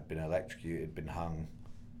 been electrocuted, been hung,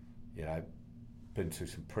 been through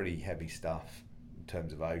some pretty heavy stuff in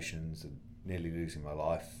terms of oceans and nearly losing my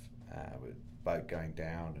life with a boat going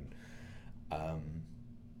down and,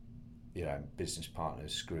 business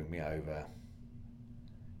partners screwing me over,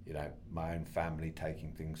 my own family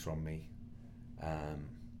taking things from me.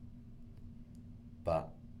 But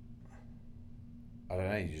I don't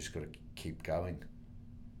know, you just got to keep going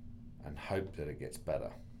and hope that it gets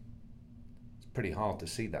better. It's pretty hard to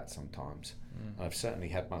see that sometimes. And I've certainly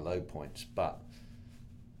had my low points, but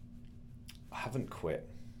I haven't quit.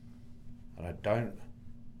 And I don't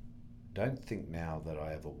think now that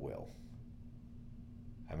I ever will.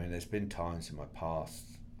 I mean, there's been times in my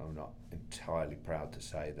past I'm not entirely proud to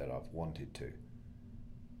say that I've wanted to,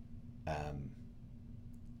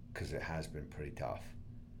 because it has been pretty tough.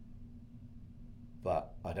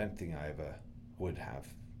 But I don't think I ever would have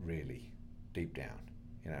really deep down,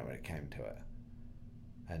 when it came to it.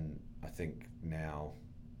 And I think now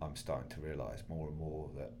I'm starting to realise more and more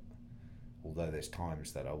that although there's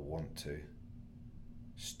times that I want to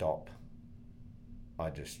stop, I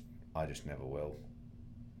just never will.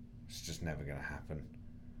 It's just never going to happen.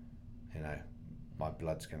 My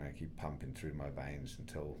blood's going to keep pumping through my veins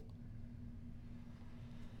until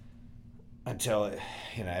it,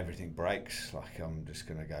 everything breaks. Like I'm just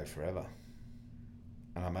going to go forever.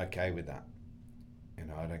 And I'm okay with that.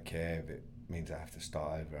 I don't care if it means I have to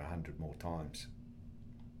start over 100 more times.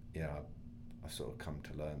 I've sort of come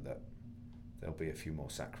to learn that there'll be a few more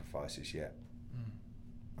sacrifices yet.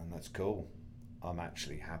 And that's cool. I'm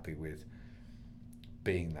actually happy with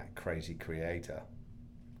being that crazy creator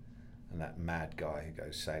and that mad guy who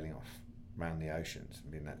goes sailing off around the oceans.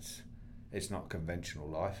 I mean, it's not conventional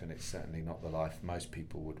life, and it's certainly not the life most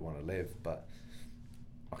people would want to live, but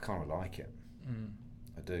I kind of like it.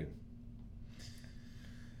 I do.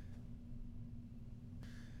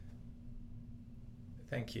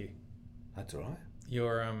 Thank you. That's all right.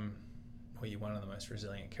 You're one of the most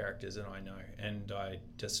resilient characters that I know, and I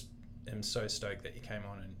just am so stoked that you came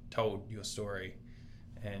on and told your story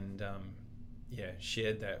and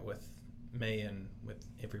shared that with me and with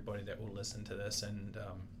everybody that will listen to this. And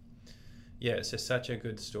it's just such a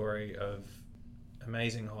good story of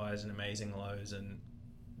amazing highs and amazing lows, and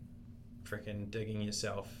freaking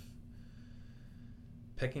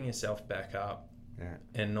picking yourself back up,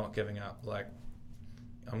 and not giving up. Like,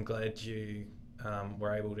 I'm glad you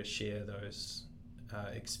were able to share those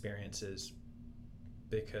experiences,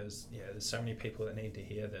 because there's so many people that need to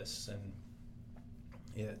hear this, and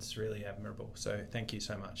it's really admirable. So thank you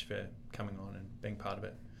so much for coming on and being part of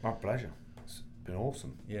it. My pleasure. It's been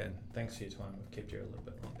awesome. Yeah, and thanks for your time. We've kept you a little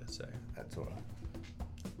bit longer, so that's all right.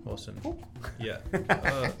 Awesome. Ooh. Yeah.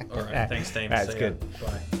 All right. Thanks, team. That's See good. ya.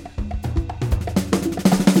 Bye.